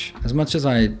driving much. As much as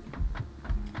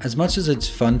it's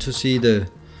fun to see the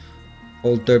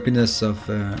old derpiness of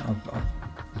the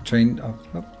train. Oh,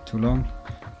 too long.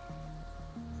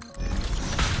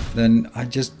 Then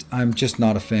I'm just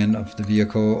not a fan of the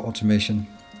vehicle automation.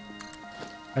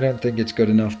 I don't think it's good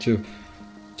enough to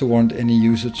warrant any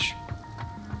usage.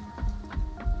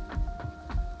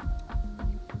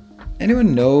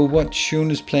 Anyone know what tune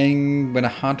is playing when a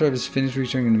hard drive is finished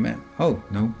reaching the map? Oh,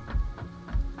 no.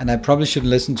 And I probably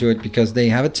shouldn't listen to it because they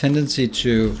have a tendency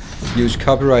to use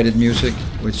copyrighted music,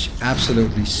 which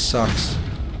absolutely sucks.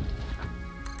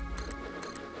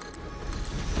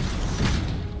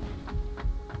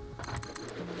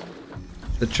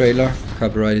 The trailer,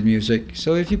 copyrighted music.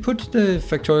 So if you put the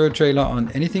Factorio trailer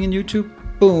on anything in YouTube,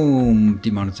 boom,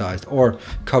 demonetized, or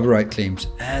copyright claims.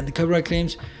 And the copyright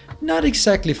claims, not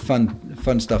exactly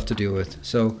fun stuff to deal with.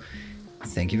 So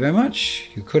thank you very much.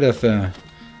 You could have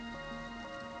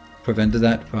prevented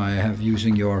that by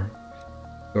using your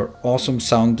awesome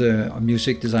sound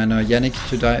music designer Yannick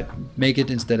to make it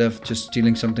instead of just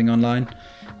stealing something online.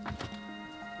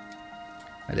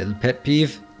 A little pet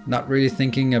peeve, not really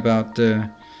thinking about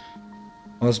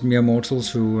us mere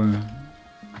mortals who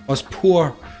us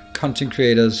poor content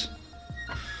creators.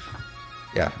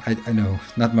 Yeah, I know,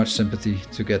 not much sympathy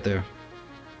to get there.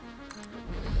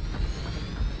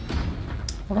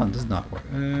 Hold on, this does not work.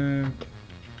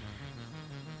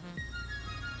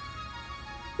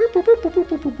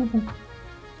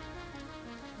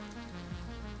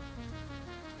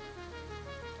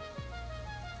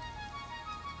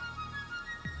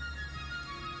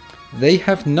 They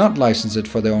have not licensed it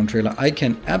for their own trailer. I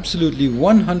can absolutely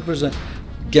 100%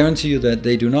 guarantee you that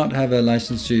they do not have a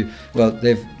license to, well,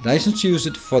 they've licensed to use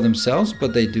it for themselves,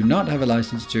 but they do not have a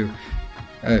license to,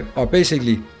 or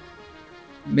basically,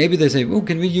 maybe they say, oh,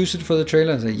 can we use it for the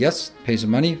trailer? I say, yes, pay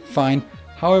some money, fine.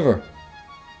 However,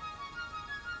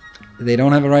 they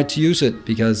don't have a right to use it,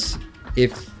 because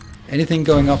if anything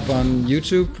going up on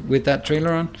YouTube with that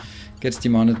trailer on gets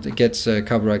demonetized, gets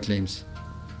copyright claims,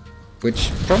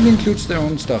 which probably includes their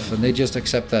own stuff, and they just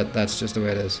accept that that's just the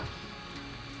way it is.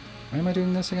 Why am I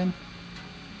doing this again?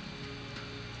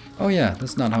 Oh yeah,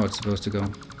 that's not how it's supposed to go.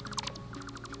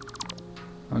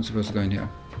 I'm supposed to go in here.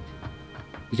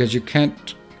 Because you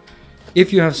can't...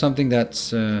 If you have something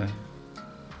that's... what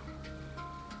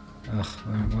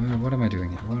am I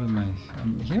doing here? What am I...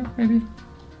 I'm here, maybe?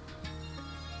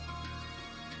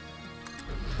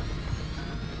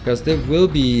 Because there will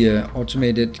be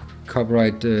automated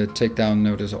copyright takedown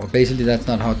notice, or basically that's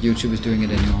not how YouTube is doing it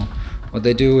anymore. What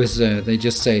they do is they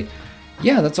just say,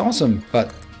 yeah, that's awesome,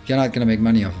 but you're not gonna make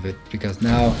money off of it, because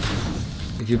now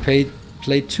if you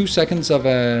play 2 seconds of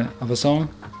a song,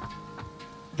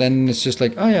 then it's just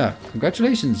like, oh yeah,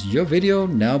 congratulations, your video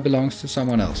now belongs to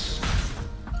someone else.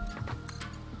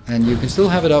 And you can still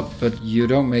have it up, but you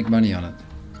don't make money on it.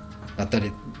 Not that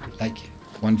it, like,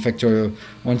 one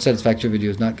Satisfactory video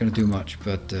is not gonna do much,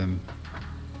 but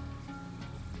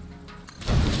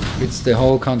it's the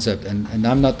whole concept, and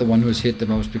I'm not the one who's hit the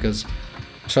most, because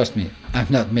trust me, I'm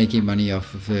not making money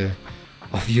off of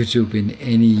YouTube in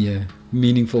any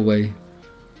meaningful way.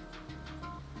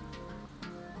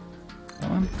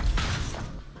 Come on.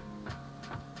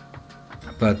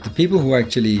 But the people who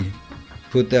actually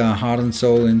put their heart and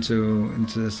soul into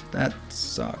this, that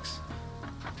sucks.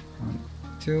 1,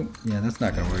 2, yeah, that's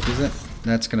not gonna work, is it?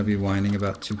 That's gonna be whining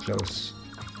about too close.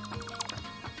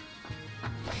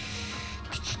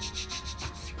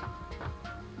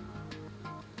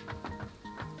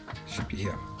 Should be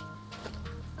here.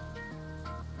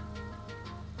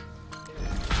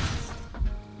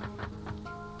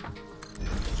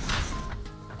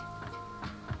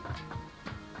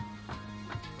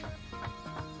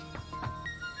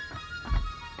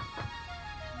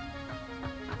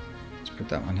 Let's put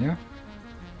that one here.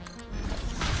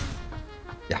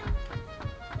 Yeah.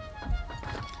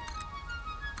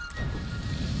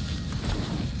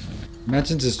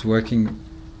 Imagine just working.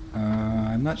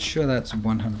 I'm not sure that's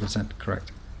 100%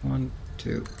 correct. 1,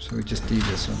 2, so we just do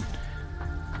this one.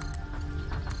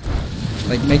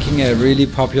 Like making a really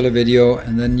popular video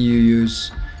and then you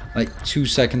use like 2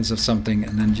 seconds of something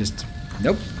and then just,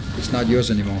 nope, it's not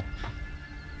yours anymore.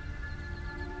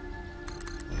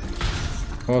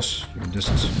 Of course, you can just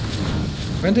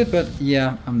print it, but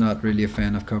yeah, I'm not really a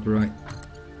fan of copyright.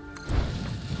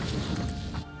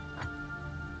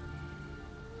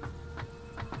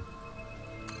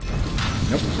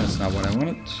 Nope, that's not what I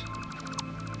wanted.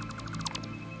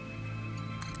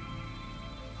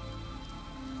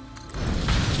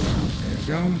 There we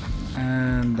go.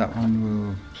 And that one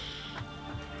will...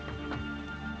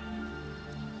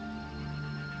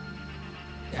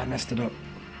 Yeah, I messed it up.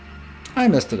 I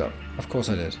messed it up. Of course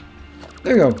I did.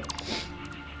 There you go.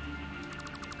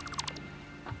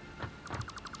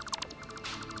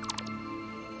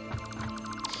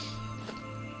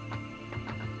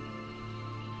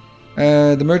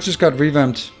 The merge just got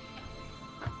revamped.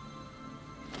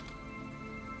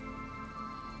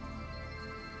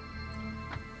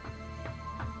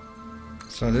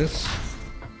 So this.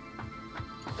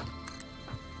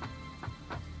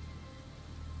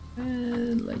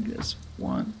 And like this.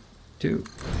 1, 2.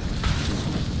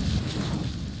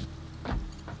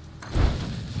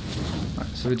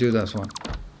 Alright, so we do this one.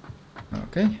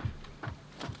 Okay.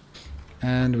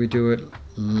 And we do it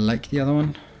like the other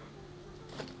one.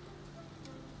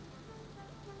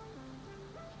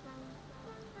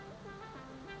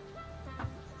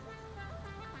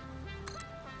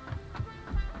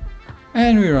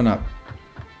 And we run up.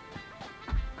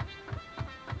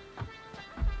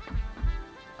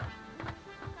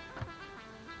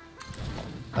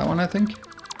 That one, I think.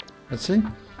 Let's see.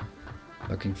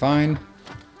 Looking fine.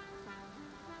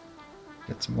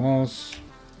 Get some walls.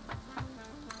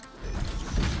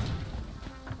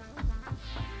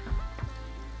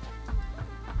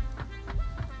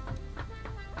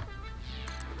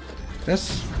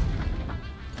 This.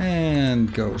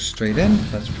 And go straight in.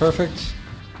 That's perfect.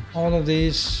 All of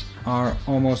these are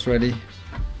almost ready.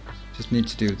 Just need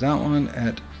to do that one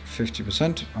at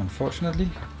 50%, unfortunately.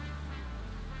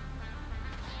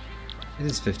 It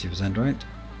is 50%, right?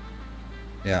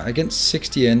 Yeah, I get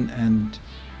 60 in, and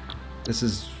this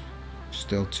is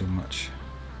still too much.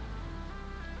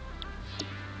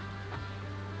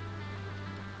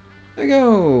 There you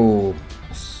go.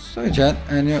 Sorry, chat,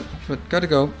 and yeah, but gotta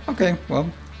go. Okay,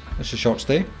 well, that's a short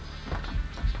stay.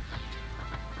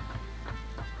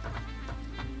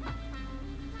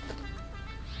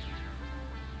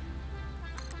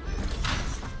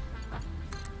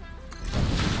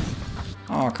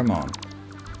 Oh, come on.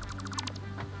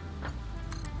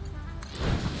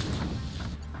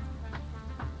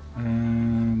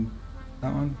 And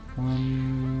that one.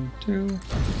 1, 2.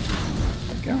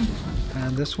 There we go.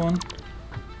 And this one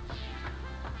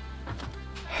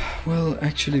will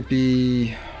actually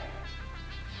be...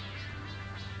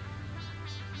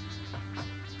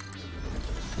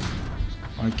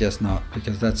 I guess not,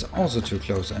 because that's also too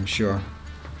close, I'm sure.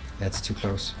 That's too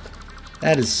close.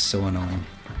 That is so annoying.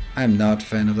 I'm not a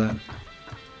fan of that.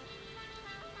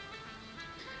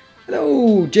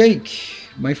 Hello, Jake.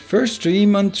 My first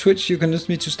stream on Twitch. You can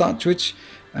listen me to start Twitch.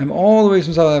 I'm all the way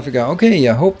from South Africa. Okay,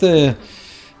 I hope the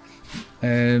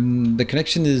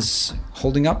connection is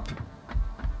holding up.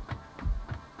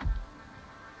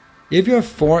 If you have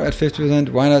 4 at 50%,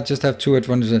 why not just have 2 at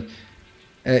 100%?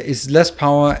 It's less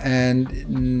power, and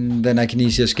then I can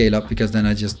easier scale up, because then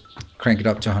I just crank it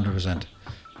up to 100%.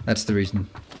 That's the reason.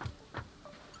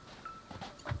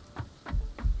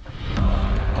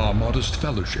 Our modest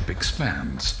fellowship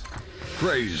expands.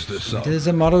 Praise the sun. It is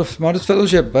a modest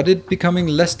fellowship, but it becoming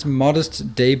less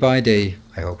modest day by day,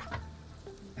 I hope.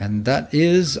 And that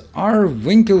is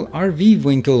RV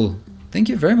Winkle. Thank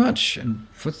you very much, and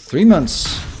for 3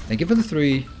 months. Thank you for the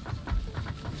 3.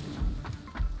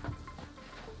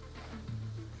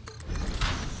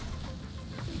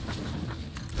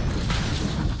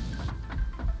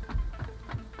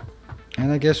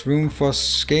 And I guess room for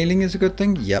scaling is a good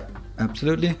thing. Yep,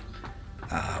 absolutely.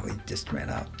 Ah, we just ran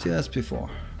out just before.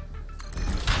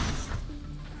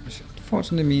 Which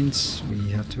unfortunately means we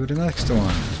have to put an extra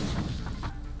one.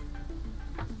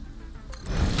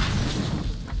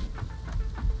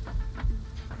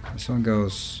 This one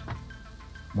goes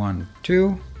 1, 2,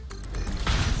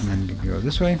 and then we go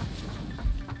this way.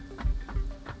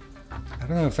 I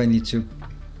don't know if I need to.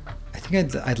 I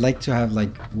think I'd like to have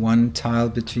like 1 tile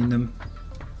between them.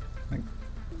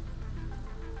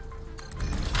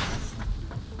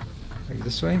 Like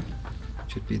this way.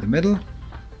 Should be the middle.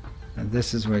 And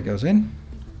this is where it goes in.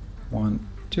 1,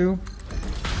 2.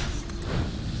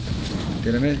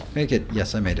 Did I make it?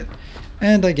 Yes, I made it.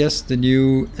 And I guess the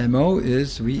new MO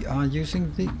is we are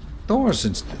using the doors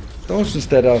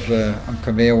instead of on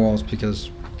conveyor walls,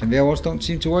 because conveyor walls don't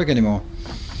seem to work anymore.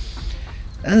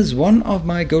 As one of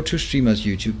my go-to streamers,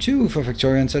 YouTube too, for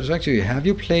Victoria and Satisfactory, have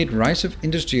you played Rise of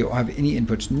Industry or have any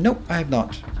inputs? Nope, I have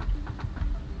not.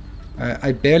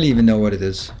 I barely even know what it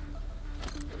is.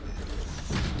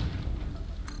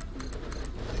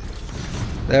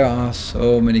 There are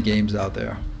so many games out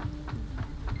there.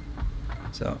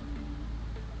 So,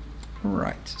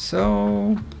 right.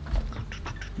 So,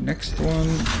 next one.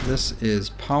 This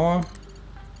is power.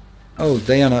 Oh,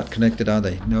 they are not connected, are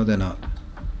they? No, they're not.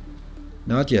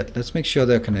 Not yet. Let's make sure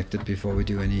they're connected before we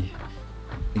do anything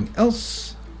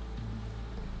else.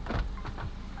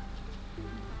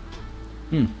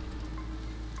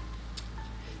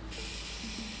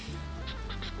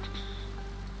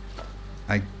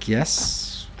 I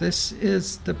guess this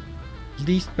is the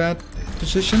least bad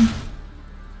position.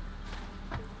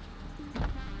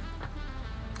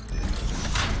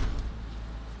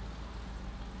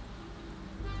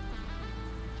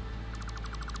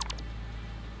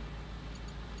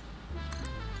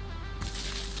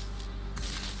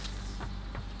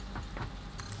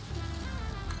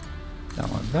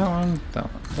 That one, that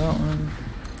one, that one.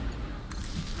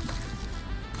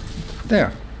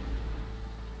 There.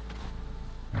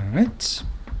 Alright.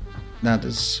 That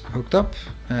is hooked up,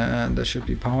 and there should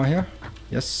be power here.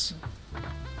 Yes.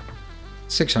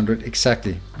 600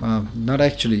 exactly. Not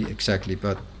actually exactly,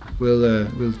 but we'll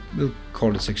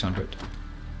call it 600.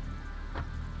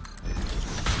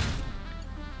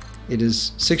 It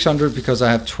is 600 because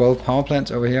I have 12 power plants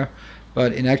over here,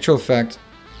 but in actual fact,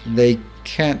 they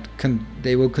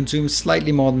will consume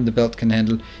slightly more than the belt can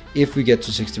handle if we get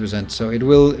to 60%. So it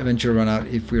will eventually run out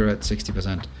if we're at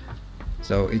 60%.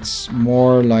 So it's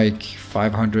more like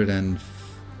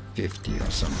 550 or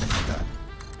something like that.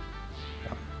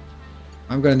 Yeah.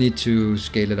 I'm gonna need to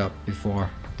scale it up before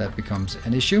that becomes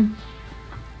an issue.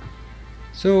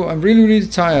 So I'm really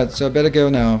tired, so I better go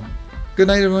now. Good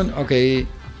night, everyone. Okay,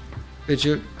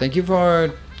 Richard, thank you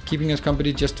for keeping us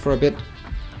company just for a bit.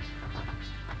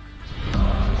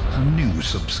 A new new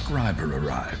subscriber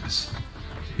arrives,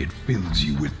 it fills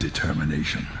you with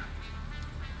determination.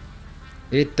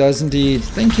 It does indeed.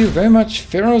 Thank you very much,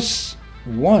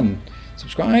 Feroz1.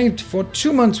 Subscribed for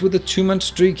 2 months with a 2-month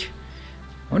streak.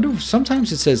 I wonder if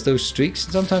sometimes it says those streaks,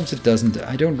 and sometimes it doesn't.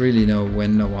 I don't really know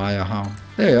when or why or how.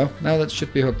 There you go. Now that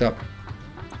should be hooked up.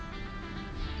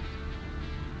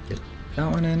 Get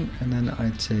that one in, and then I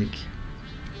take...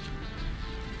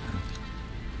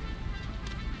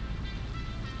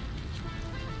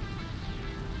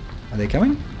 Are they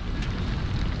coming?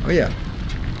 Oh yeah.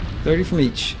 30 from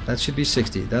each. That should be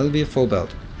 60. That'll be a full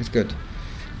belt. It's good.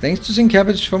 Thanks to Sing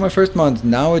Cabbage for my first month.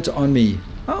 Now it's on me.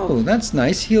 Oh, that's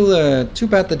nice. He'll, too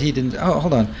bad that he didn't... Oh,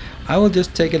 hold on. I will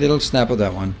just take a little snap of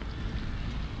that one.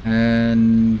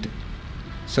 And...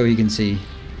 so he can see.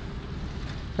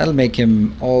 That'll make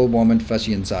him all warm and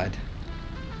fuzzy inside.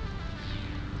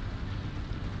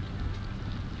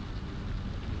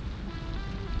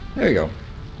 There you go.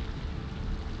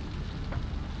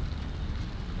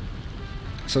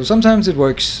 So sometimes it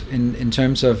works in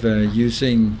terms of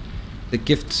using the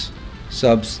gift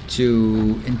subs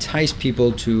to entice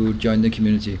people to join the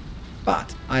community.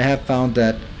 But I have found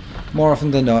that more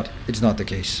often than not, it's not the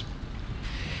case.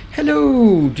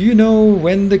 Hello! Do you know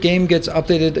when the game gets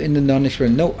updated in the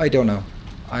non-experience? No, I don't know.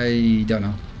 I don't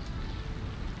know.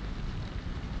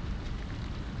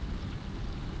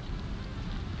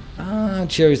 Ah,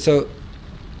 Cherry, so...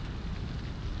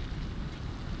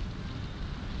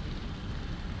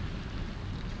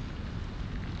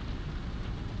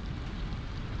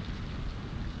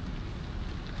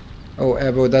 Oh,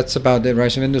 Ebo, that's about the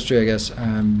rise of industry, I guess.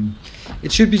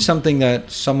 It should be something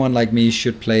that someone like me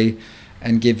should play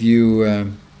and give you a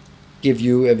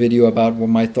video about what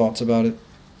my thoughts about it.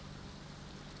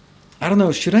 I don't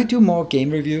know. Should I do more game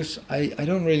reviews? I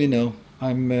don't really know.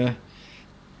 The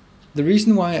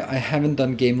reason why I haven't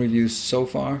done game reviews so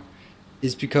far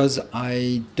is because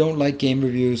I don't like game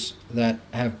reviews that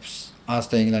are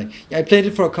saying like, yeah, I played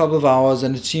it for a couple of hours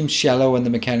and it seems shallow and the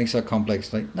mechanics are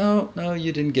complex. Like, no,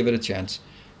 you didn't give it a chance.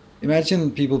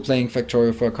 Imagine people playing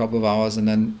Factorio for a couple of hours and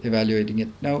then evaluating it.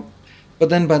 No, but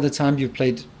then by the time you've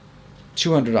played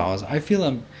 200 hours, I feel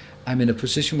I'm in a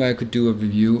position where I could do a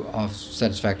review of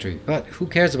Satisfactory. But who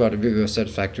cares about a review of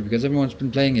Satisfactory because everyone's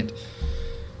been playing it.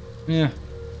 Yeah,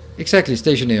 exactly.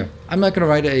 Stationeer. I'm not going to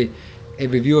write a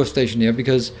review of Stationeer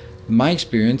because my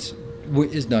experience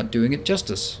is not doing it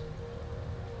justice.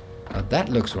 Now that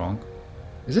looks wrong.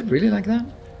 Is it really like that?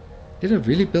 Did I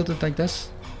really build it like this?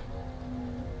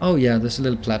 Oh yeah, there's a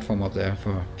little platform up there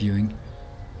for viewing.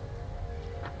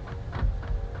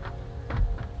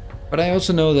 But I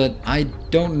also know that I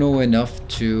don't know enough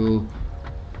to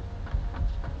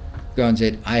go and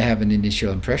say I have an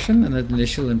initial impression, and that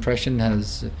initial impression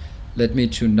has led me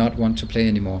to not want to play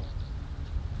anymore.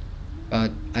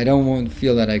 But I don't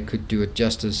feel that I could do it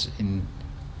justice in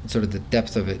sort of the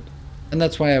depth of it. And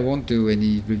that's why I won't do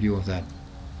any review of that.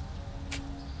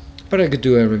 But I could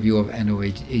do a review of Anno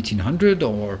 1800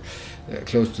 or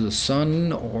Close to the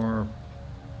Sun or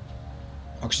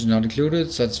Oxygen Not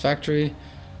Included, Satisfactory.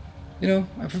 You know,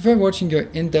 I prefer watching your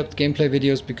in-depth gameplay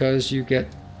videos because you get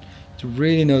to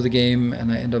really know the game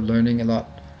and I end up learning a lot.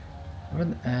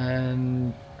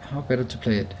 And how better to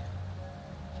play it.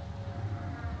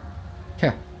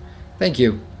 Yeah, thank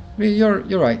you. I mean,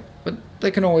 you're right, but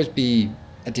there can always be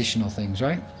additional things,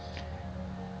 right?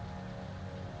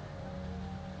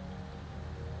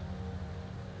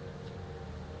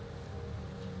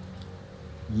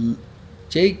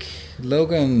 Jake,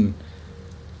 Logan,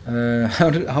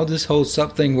 how this whole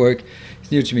sub thing work?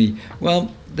 It's new to me.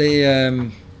 Well,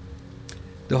 the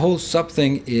whole sub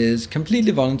thing is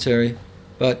completely voluntary,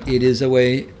 but it is a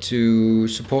way to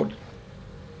support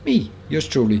me, yours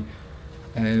truly,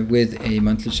 with a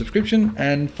monthly subscription.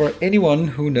 And for anyone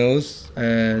who knows,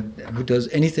 who does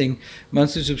anything,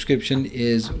 monthly subscription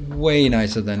is way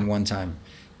nicer than one time.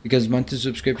 Because monthly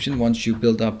subscription, once you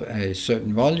build up a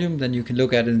certain volume, then you can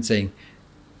look at it and say,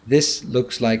 this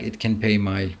looks like it can pay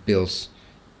my bills.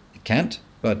 It can't,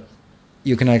 but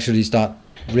you can actually start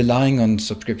relying on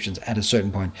subscriptions at a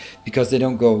certain point, because they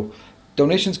don't go,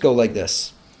 donations go like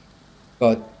this,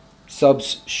 but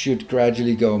subs should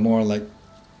gradually go more like,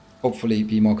 hopefully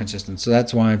be more consistent. So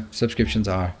that's why subscriptions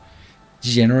are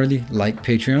generally like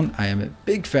Patreon. I am a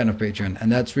big fan of Patreon,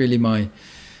 and that's really my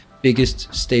biggest,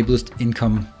 stablest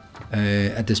income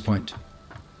at this point.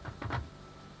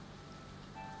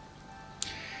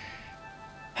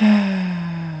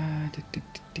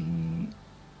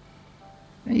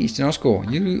 Hey, Eastern Oscar,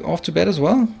 you off to bed as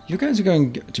well? You guys are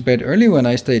going to bed early when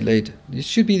I stayed late. It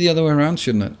should be the other way around,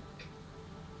 shouldn't it?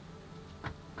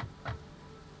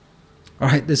 All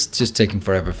right, this is just taking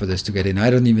forever for this to get in. I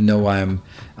don't even know why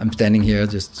I'm standing here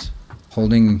just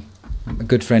holding a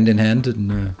good friend in hand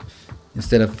and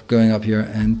instead of going up here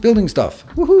and building stuff.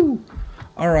 Woohoo!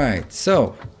 All right,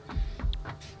 so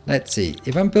let's see.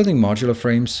 If I'm building modular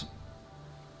frames,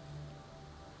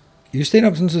 you stayed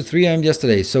up until 3 a.m.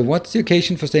 yesterday. So what's the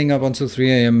occasion for staying up until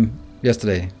 3 a.m.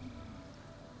 yesterday?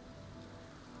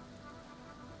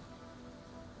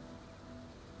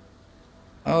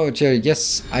 Oh, Jerry,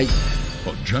 yes, A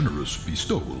generous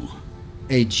bestowal.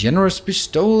 A generous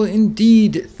bestowal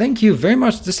indeed. Thank you very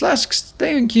much, the Slasks.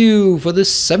 Thank you for this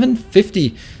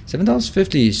 $7.50.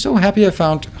 $7.50. So happy I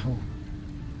found... Oh.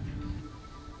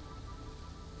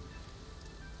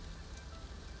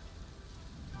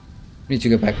 Need to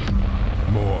go back.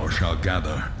 More shall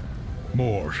gather.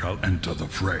 More shall enter the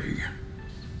fray.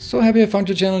 So happy I found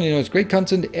your channel. You know, it's great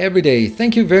content every day.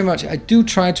 Thank you very much. I do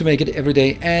try to make it every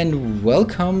day. And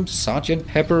welcome Sergeant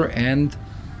Pepper and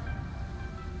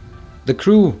the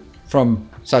crew from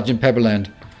Sergeant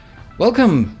Pepperland.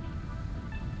 Welcome.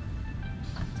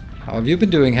 How have you been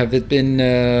doing? Have it been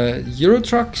Euro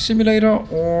Truck Simulator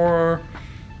or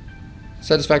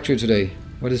Satisfactory today?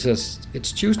 What is this?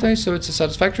 It's Tuesday, so it's a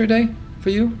Satisfactory day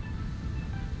for you?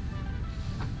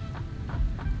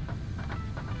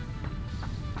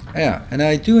 Yeah, and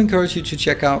I do encourage you to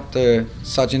check out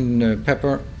Sergeant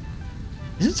Pepper.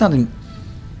 Is it Sergeant?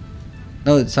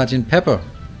 No, it's Sergeant Pepper.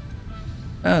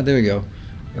 Ah, there we go.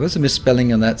 There was a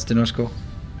misspelling on that Stenosko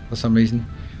for some reason.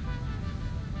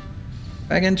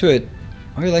 Back into it.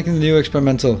 Are you liking the new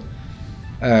experimental?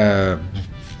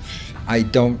 I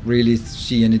don't really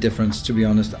see any difference, to be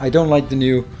honest. I don't like the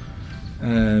new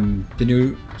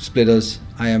splitters.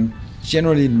 I am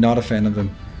generally not a fan of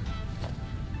them.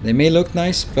 They may look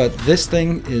nice, but this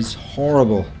thing is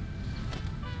horrible.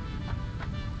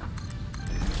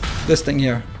 This thing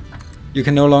here. You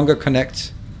can no longer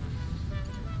connect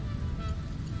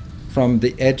from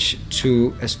the edge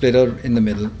to a splitter in the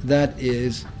middle. That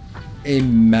is a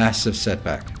massive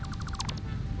setback.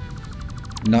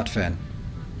 Not fan.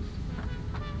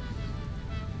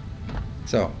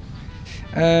 So,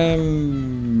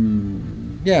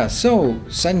 yeah, so,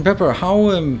 Sergeant Pepper, how,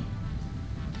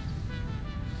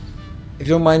 if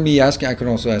you don't mind me asking, I can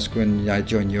also ask when I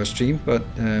join your stream, but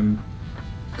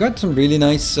got some really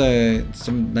nice, what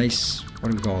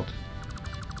do we call it?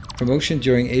 Promotion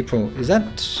during April. Is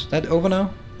that over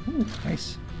now? Ooh,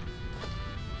 nice.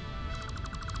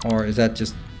 Or is that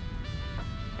just,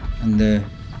 and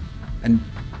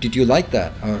did you like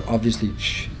that? Obviously,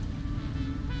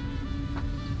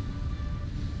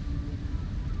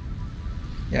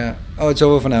 yeah. Oh, it's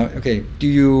over for now. Okay. Do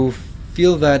you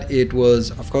feel that it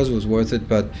was, of course it was worth it,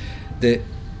 but you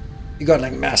got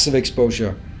like massive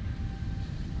exposure.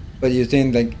 But you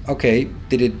think like, okay,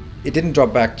 it didn't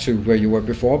drop back to where you were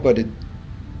before, but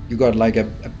you got like a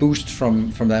boost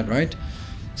from that, right?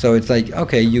 So it's like,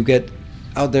 okay, you get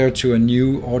out there to a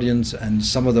new audience, and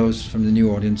some of those from the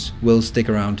new audience will stick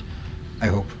around, I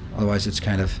hope. Otherwise it's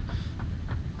kind of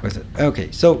worth it.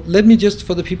 Okay, so let me just,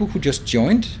 for the people who just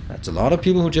joined, that's a lot of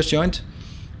people who just joined,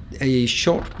 a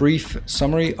short brief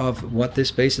summary of what this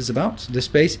base is about. This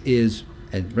base is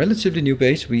a relatively new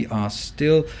base. We're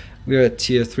at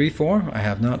tier 3-4. I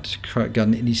have not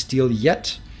gotten any steel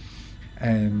yet,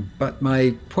 but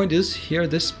my point is here,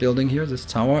 this building here, this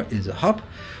tower is a hub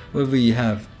where we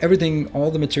have everything,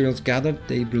 all the materials gathered.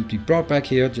 They will be brought back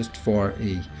here just for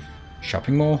a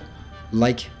shopping mall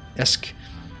like-esque.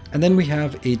 And then we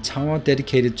have a tower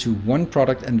dedicated to one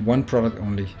product and one product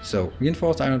only. So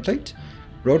reinforced iron plate,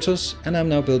 rotors, and I'm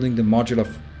now building the modular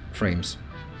frames.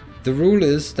 The rule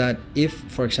is that if,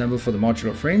 for example, for the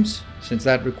modular frames, since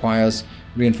that requires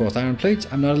reinforced iron plates,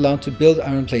 I'm not allowed to build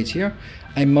iron plates here.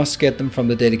 I must get them from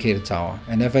the dedicated tower.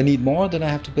 And if I need more, then I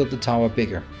have to build the tower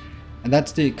bigger. And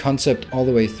that's the concept all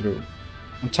the way through.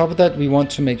 On top of that, we want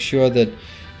to make sure that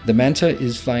the Manta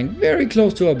is flying very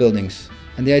close to our buildings.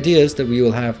 And the idea is that we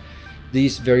will have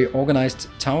these very organized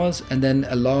towers and then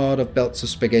a lot of belts of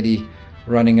spaghetti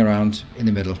running around in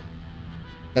the middle.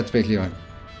 That's basically right.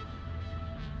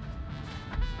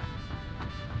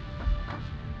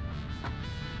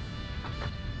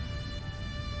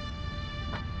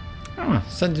 Ah,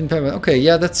 Sergeant Pepper. Okay,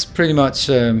 yeah, that's pretty much.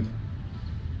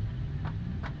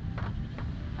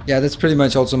 Yeah, that's pretty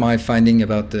much also my finding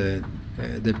about the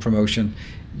promotion.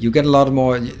 You get a lot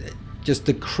more, just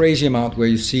the crazy amount where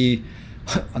you see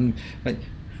on like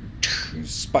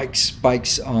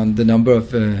spikes on the number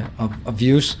of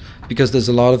views, because there's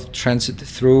a lot of transit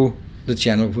through the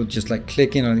channel. We'll just like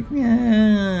click in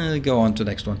and go on to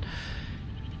the next one.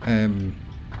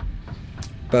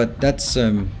 But that's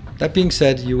That being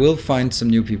said, you will find some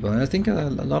new people, and I think a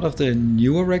lot of the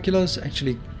newer regulars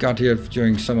actually got here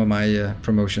during some of my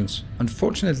promotions.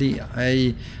 Unfortunately,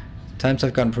 times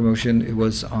I've gotten promotion, it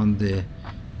was on the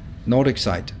Nordic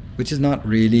side, which is not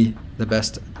really the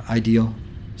best ideal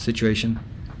situation.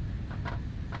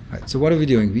 Alright, so what are we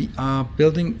doing? We are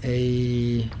building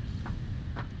a...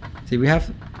 See, we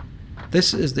have...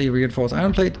 This is the reinforced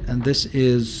iron plate, and this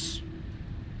is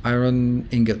iron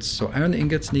ingots. So iron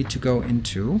ingots need to go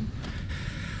into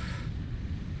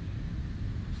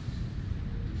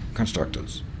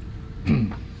constructors.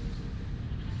 I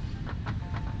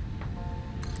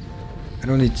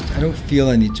don't feel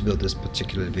I need to build this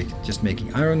particularly big. Just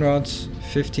making iron rods,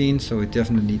 15, so we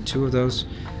definitely need 2 of those.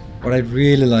 What I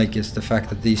really like is the fact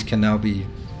that these can now be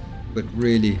put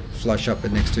really flush up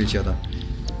and next to each other.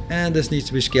 And this needs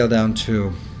to be scaled down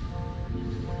to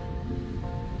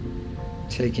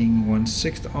taking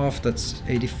 1/6 off, that's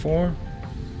 84.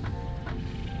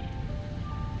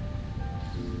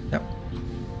 Yep.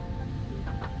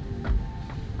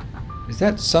 Is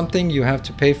that something you have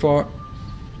to pay for?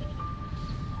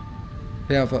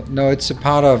 Yeah, no, it's a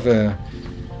part of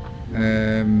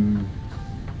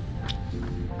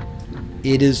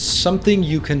it is something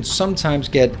you can sometimes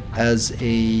get as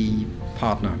a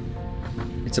partner.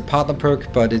 It's a partner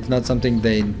perk, but it's not something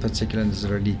they in particular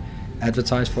necessarily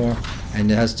advertise for,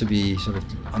 and it has to be sort of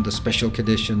under special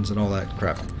conditions and all that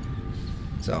crap.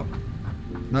 So,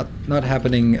 not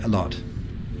happening a lot.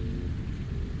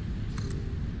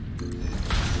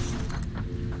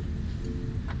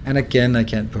 And again, I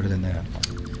can't put it in there.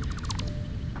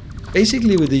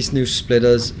 Basically, with these new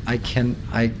splitters, I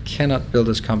cannot build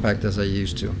as compact as I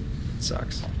used to. It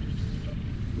sucks.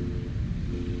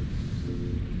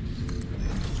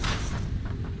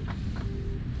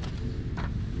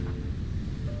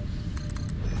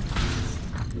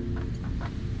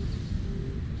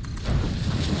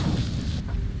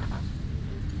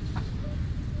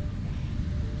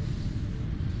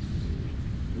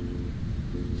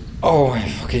 Oh, I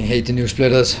fucking hate the new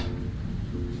splitters.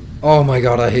 Oh my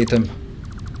god, I hate them.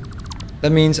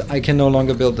 That means I can no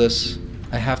longer build this.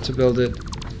 I have to build it.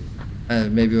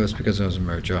 Maybe it was because it was a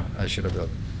merger. I should have built.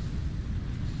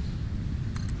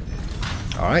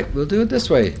 Alright, we'll do it this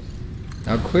way.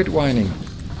 Now quit whining.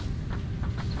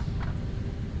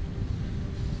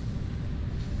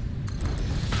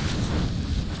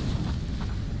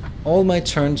 All my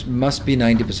turns must be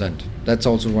 90%. That's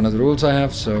also one of the rules I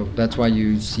have, so that's why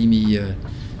you see me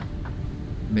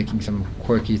making some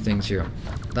quirky things here.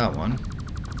 That one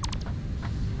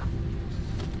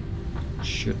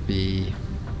should be...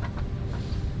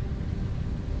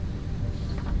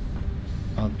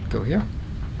 I'll go here.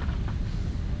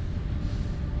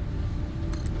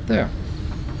 There.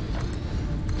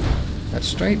 That's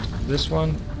straight. This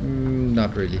one,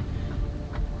 not really.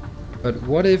 But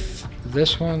what if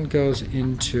this one goes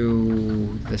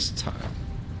into this tile?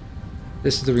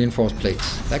 This is the reinforced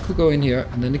plates. That could go in here,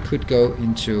 and then it could go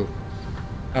into,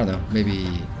 I don't know,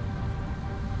 maybe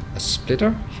a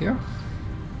splitter here?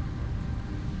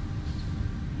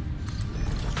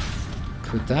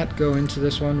 Could that go into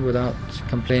this one without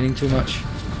complaining too much?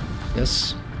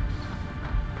 Yes.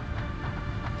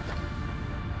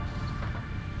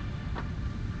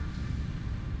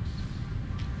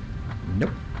 Nope.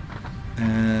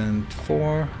 And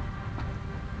 4.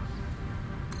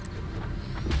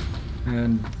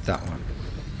 And that one.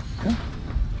 Yeah.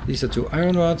 These are 2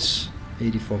 iron rods,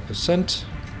 84%.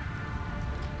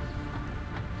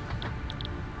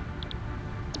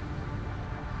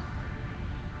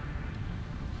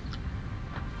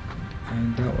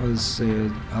 And that was,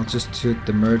 I'll just do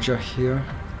the merger here.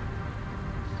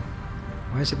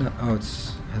 Why is it not? Oh,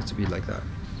 it has to be like that.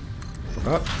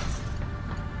 Forgot.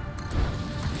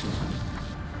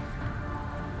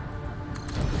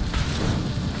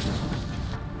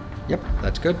 Yep,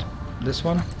 that's good. This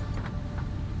one.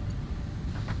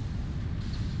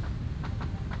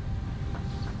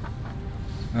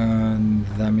 And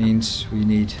that means we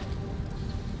need...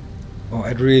 Oh,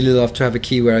 I'd really love to have a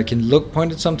key where I can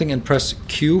point at something and press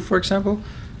Q, for example,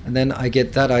 and then I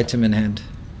get that item in hand.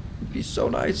 It'd be so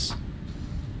nice.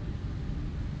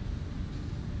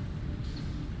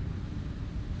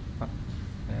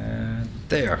 And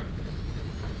there.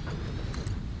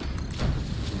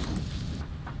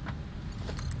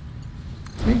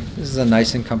 Okay, this is a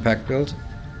nice and compact build.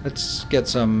 Let's get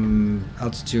some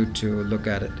altitude to look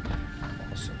at it.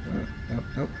 Also,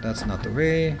 nope, that's not the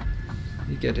way.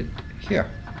 You get it here.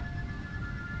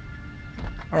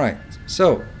 Alright,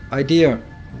 so idea.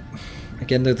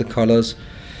 Again, the colors.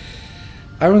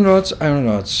 Iron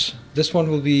rods, This one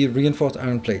will be reinforced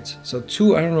iron plates. So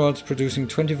 2 iron rods producing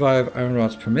 25 iron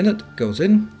rods per minute goes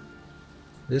in.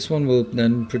 This one will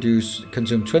then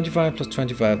consume 25 plus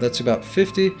 25. That's about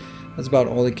 50. That's about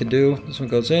all it can do. This one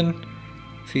goes in,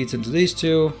 feeds into these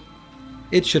two.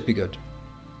 It should be good.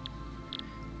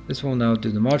 This one will now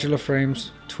do the modular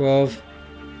frames. 12.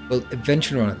 Will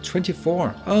eventually run at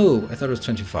 24. Oh, I thought it was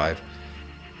 25.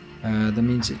 That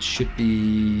means it should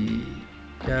be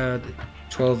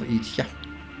 12 each. Yeah,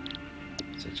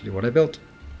 that's actually what I built.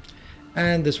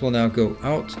 And this will now go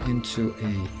out into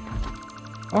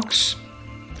a box.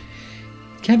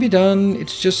 Can be done.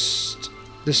 It's just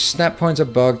the snap points are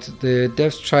bugged. The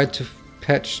devs tried to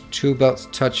patch 2 belts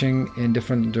touching in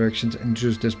different directions and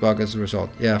introduce this bug as a result.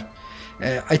 Yeah,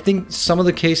 I think some of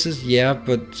the cases, yeah,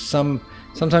 but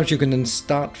sometimes you can then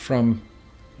start from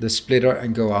the splitter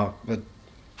and go out. But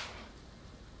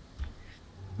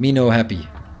me no happy.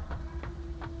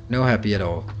 No happy at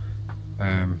all.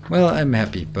 Well, I'm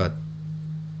happy, but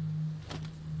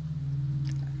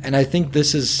and I think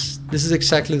this is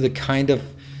exactly the kind of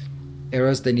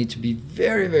errors they need to be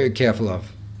very, very careful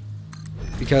of,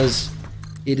 because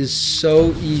it is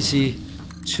so easy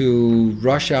to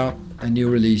rush out a new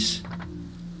release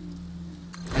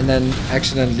and then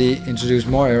accidentally introduce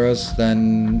more errors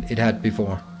than it had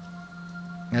before.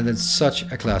 And it's such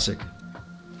a classic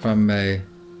from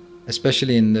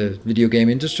especially in the video game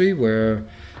industry, where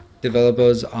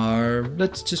developers are,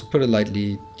 let's just put it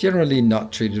lightly, generally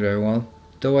not treated very well.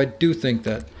 Though I do think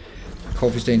that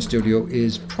Coffee Stain Studio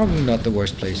is probably not the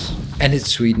worst place. And it's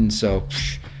Sweden, so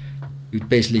you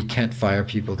basically can't fire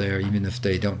people there even if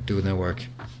they don't do their work.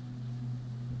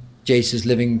 Jace is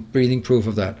living, breathing proof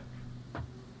of that.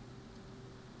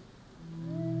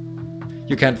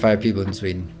 You can't fire people in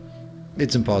Sweden.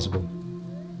 It's impossible.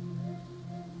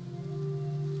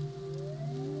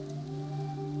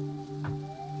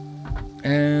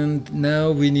 And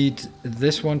now we need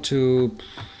this one to...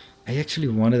 I actually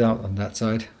want it out on that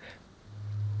side.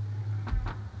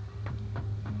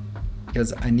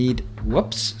 Because I need...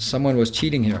 Whoops! Someone was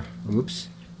cheating here. Oops.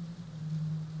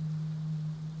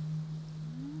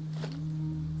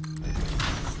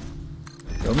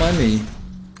 Don't mind me.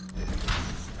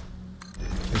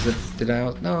 Is it... Did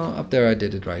I... No, up there I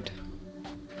did it right.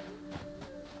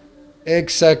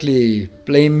 Exactly.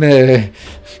 Blame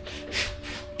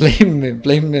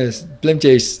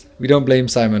Jace. We don't blame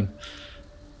Simon.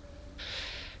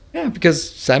 Yeah,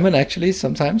 because Simon actually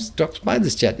sometimes drops by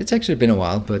this chat. It's actually been a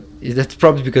while, but that's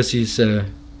probably because he's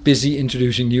busy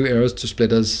introducing new errors to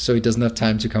splitters, so he doesn't have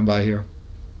time to come by here.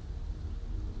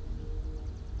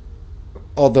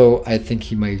 Although I think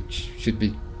he should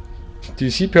be. Do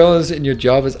you see parallels in your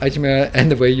job as IT manager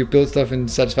and the way you build stuff in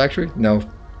Satisfactory? No.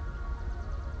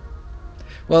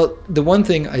 Well, the one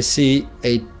thing I see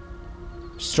a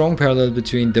strong parallel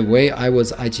between the way I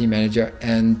was IT manager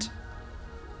and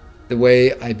the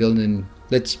way I build in,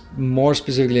 let's more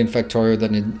specifically in Factorio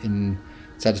than in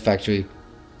Satisfactory,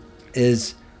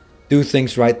 is do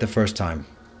things right the first time.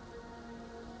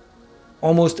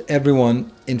 Almost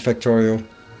everyone in Factorio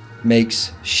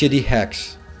makes shitty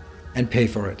hacks and pay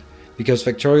for it, because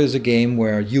Factorio is a game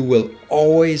where you will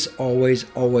always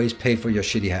pay for your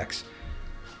shitty hacks.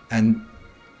 And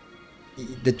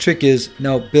the trick is,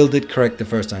 now build it correct the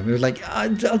first time. It was like, I'll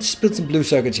just build some blue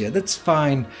circuits here, that's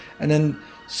fine. And then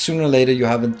sooner or later you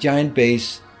have a giant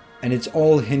base and it's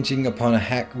all hinging upon a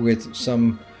hack with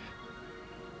some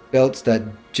belts that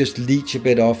just leech a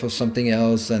bit off of something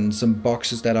else and some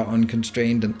boxes that are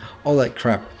unconstrained and all that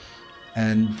crap.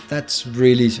 And that's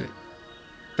really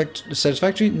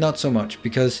Satisfactory, not so much,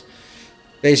 because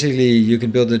basically you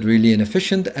can build it really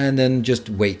inefficient and then just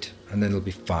wait and then it'll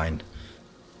be fine.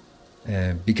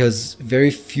 Because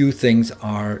very few things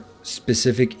are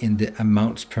specific in the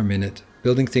amounts per minute.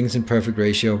 Building things in perfect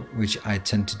ratio, which I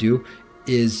tend to do,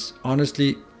 is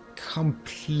honestly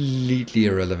completely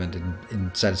irrelevant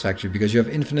in Satisfactory, because you have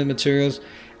infinite materials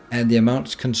and the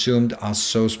amounts consumed are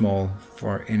so small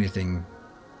for anything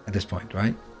at this point,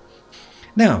 right?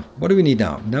 Now, what do we need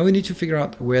now? Now we need to figure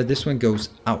out where this one goes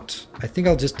out. I think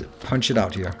I'll just punch it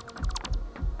out here.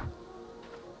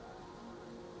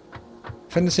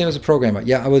 Find the same as a programmer.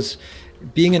 Yeah, I was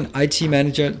being an IT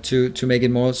manager, to make it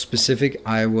more specific.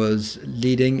 I was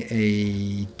leading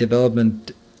a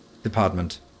development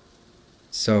department.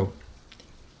 So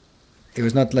it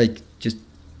was not like just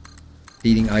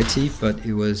leading IT, but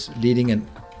it was leading an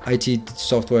IT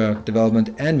software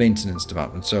development and maintenance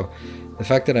department. So the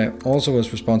fact that I also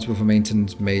was responsible for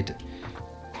maintenance made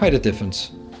quite a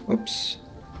difference. Oops.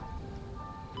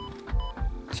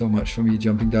 So much for me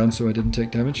jumping down so I didn't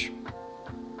take damage.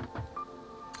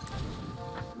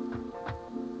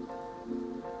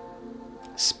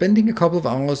 spending a couple of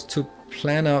hours to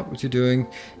plan out what you're doing,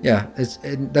 yeah,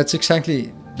 that's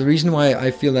exactly the reason why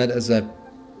I feel that as a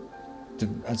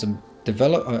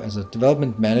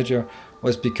development manager,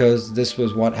 was because this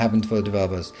was what happened for the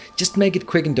developers. Just make it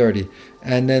quick and dirty,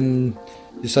 and then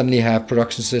you suddenly have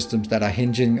production systems that are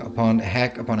hinging upon a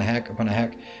hack upon a hack upon a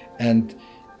hack, and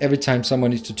every time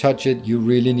someone needs to touch it, you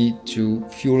really need to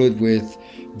fuel it with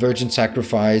virgin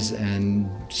sacrifice and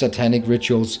satanic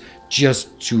rituals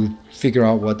just to figure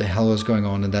out what the hell was going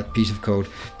on in that piece of code,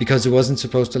 because it wasn't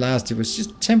supposed to last. It was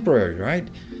just temporary, right?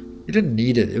 You didn't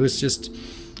need it. It was just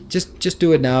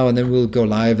do it now, and then we'll go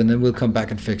live, and then we'll come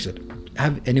back and fix it.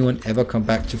 Have anyone ever come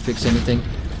back to fix anything?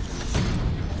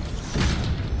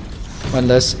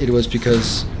 Unless it was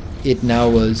because it now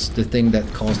was the thing that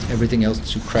caused everything else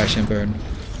to crash and burn.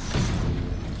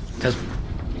 Because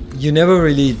you never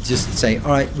really just say, all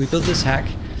right, we built this hack,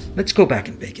 let's go back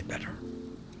and make it better.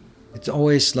 It's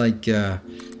always like,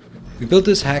 we built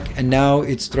this hack and now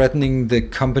it's threatening the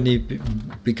company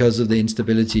because of the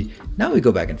instability. Now we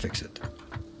go back and fix it.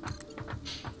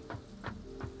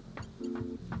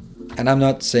 And I'm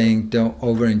not saying don't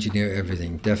over-engineer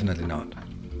everything, definitely not.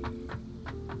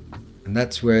 And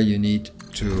that's where you need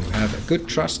to have a good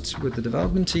trust with the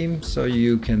development team, so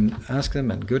you can ask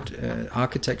them, and good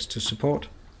architects to support.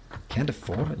 Can't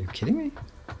afford? Are you kidding me?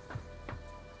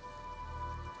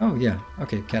 Oh yeah,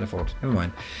 okay, can't afford. Never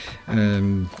mind.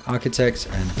 Architects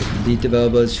and lead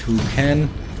developers who can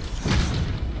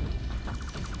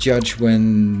judge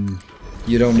when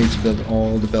you don't need to build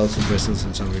all the bells and whistles,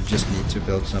 and so you just need to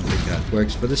build something that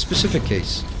works for the specific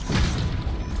case.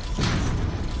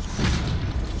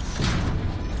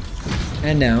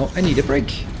 And now I need a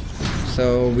break,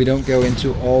 so we don't go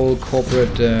into all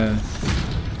corporate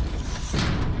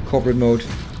mode.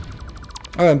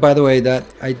 Oh, and by the way, that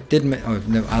I did. Oh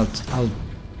no, I'll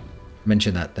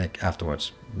mention that like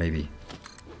afterwards, maybe.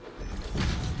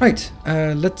 Right.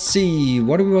 Let's see.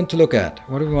 What do we want to look at?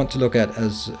 What do we want to look at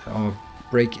as our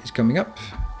break is coming up?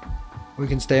 We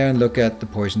can stay and look at the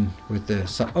poison with the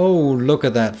sun. Oh, look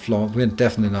at that flaw. We're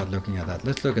definitely not looking at that.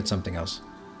 Let's look at something else.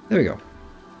 There we go.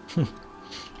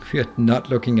 We are not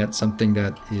looking at something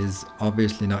that is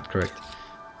obviously not correct.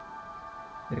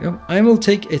 There you go. I will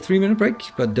take a 3-minute break,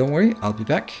 but don't worry, I'll be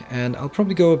back, and I'll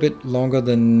probably go a bit longer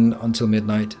than until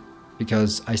midnight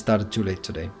because I started too late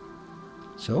today.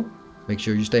 So make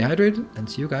sure you stay hydrated, and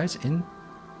see you guys in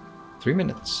 3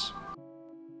 minutes.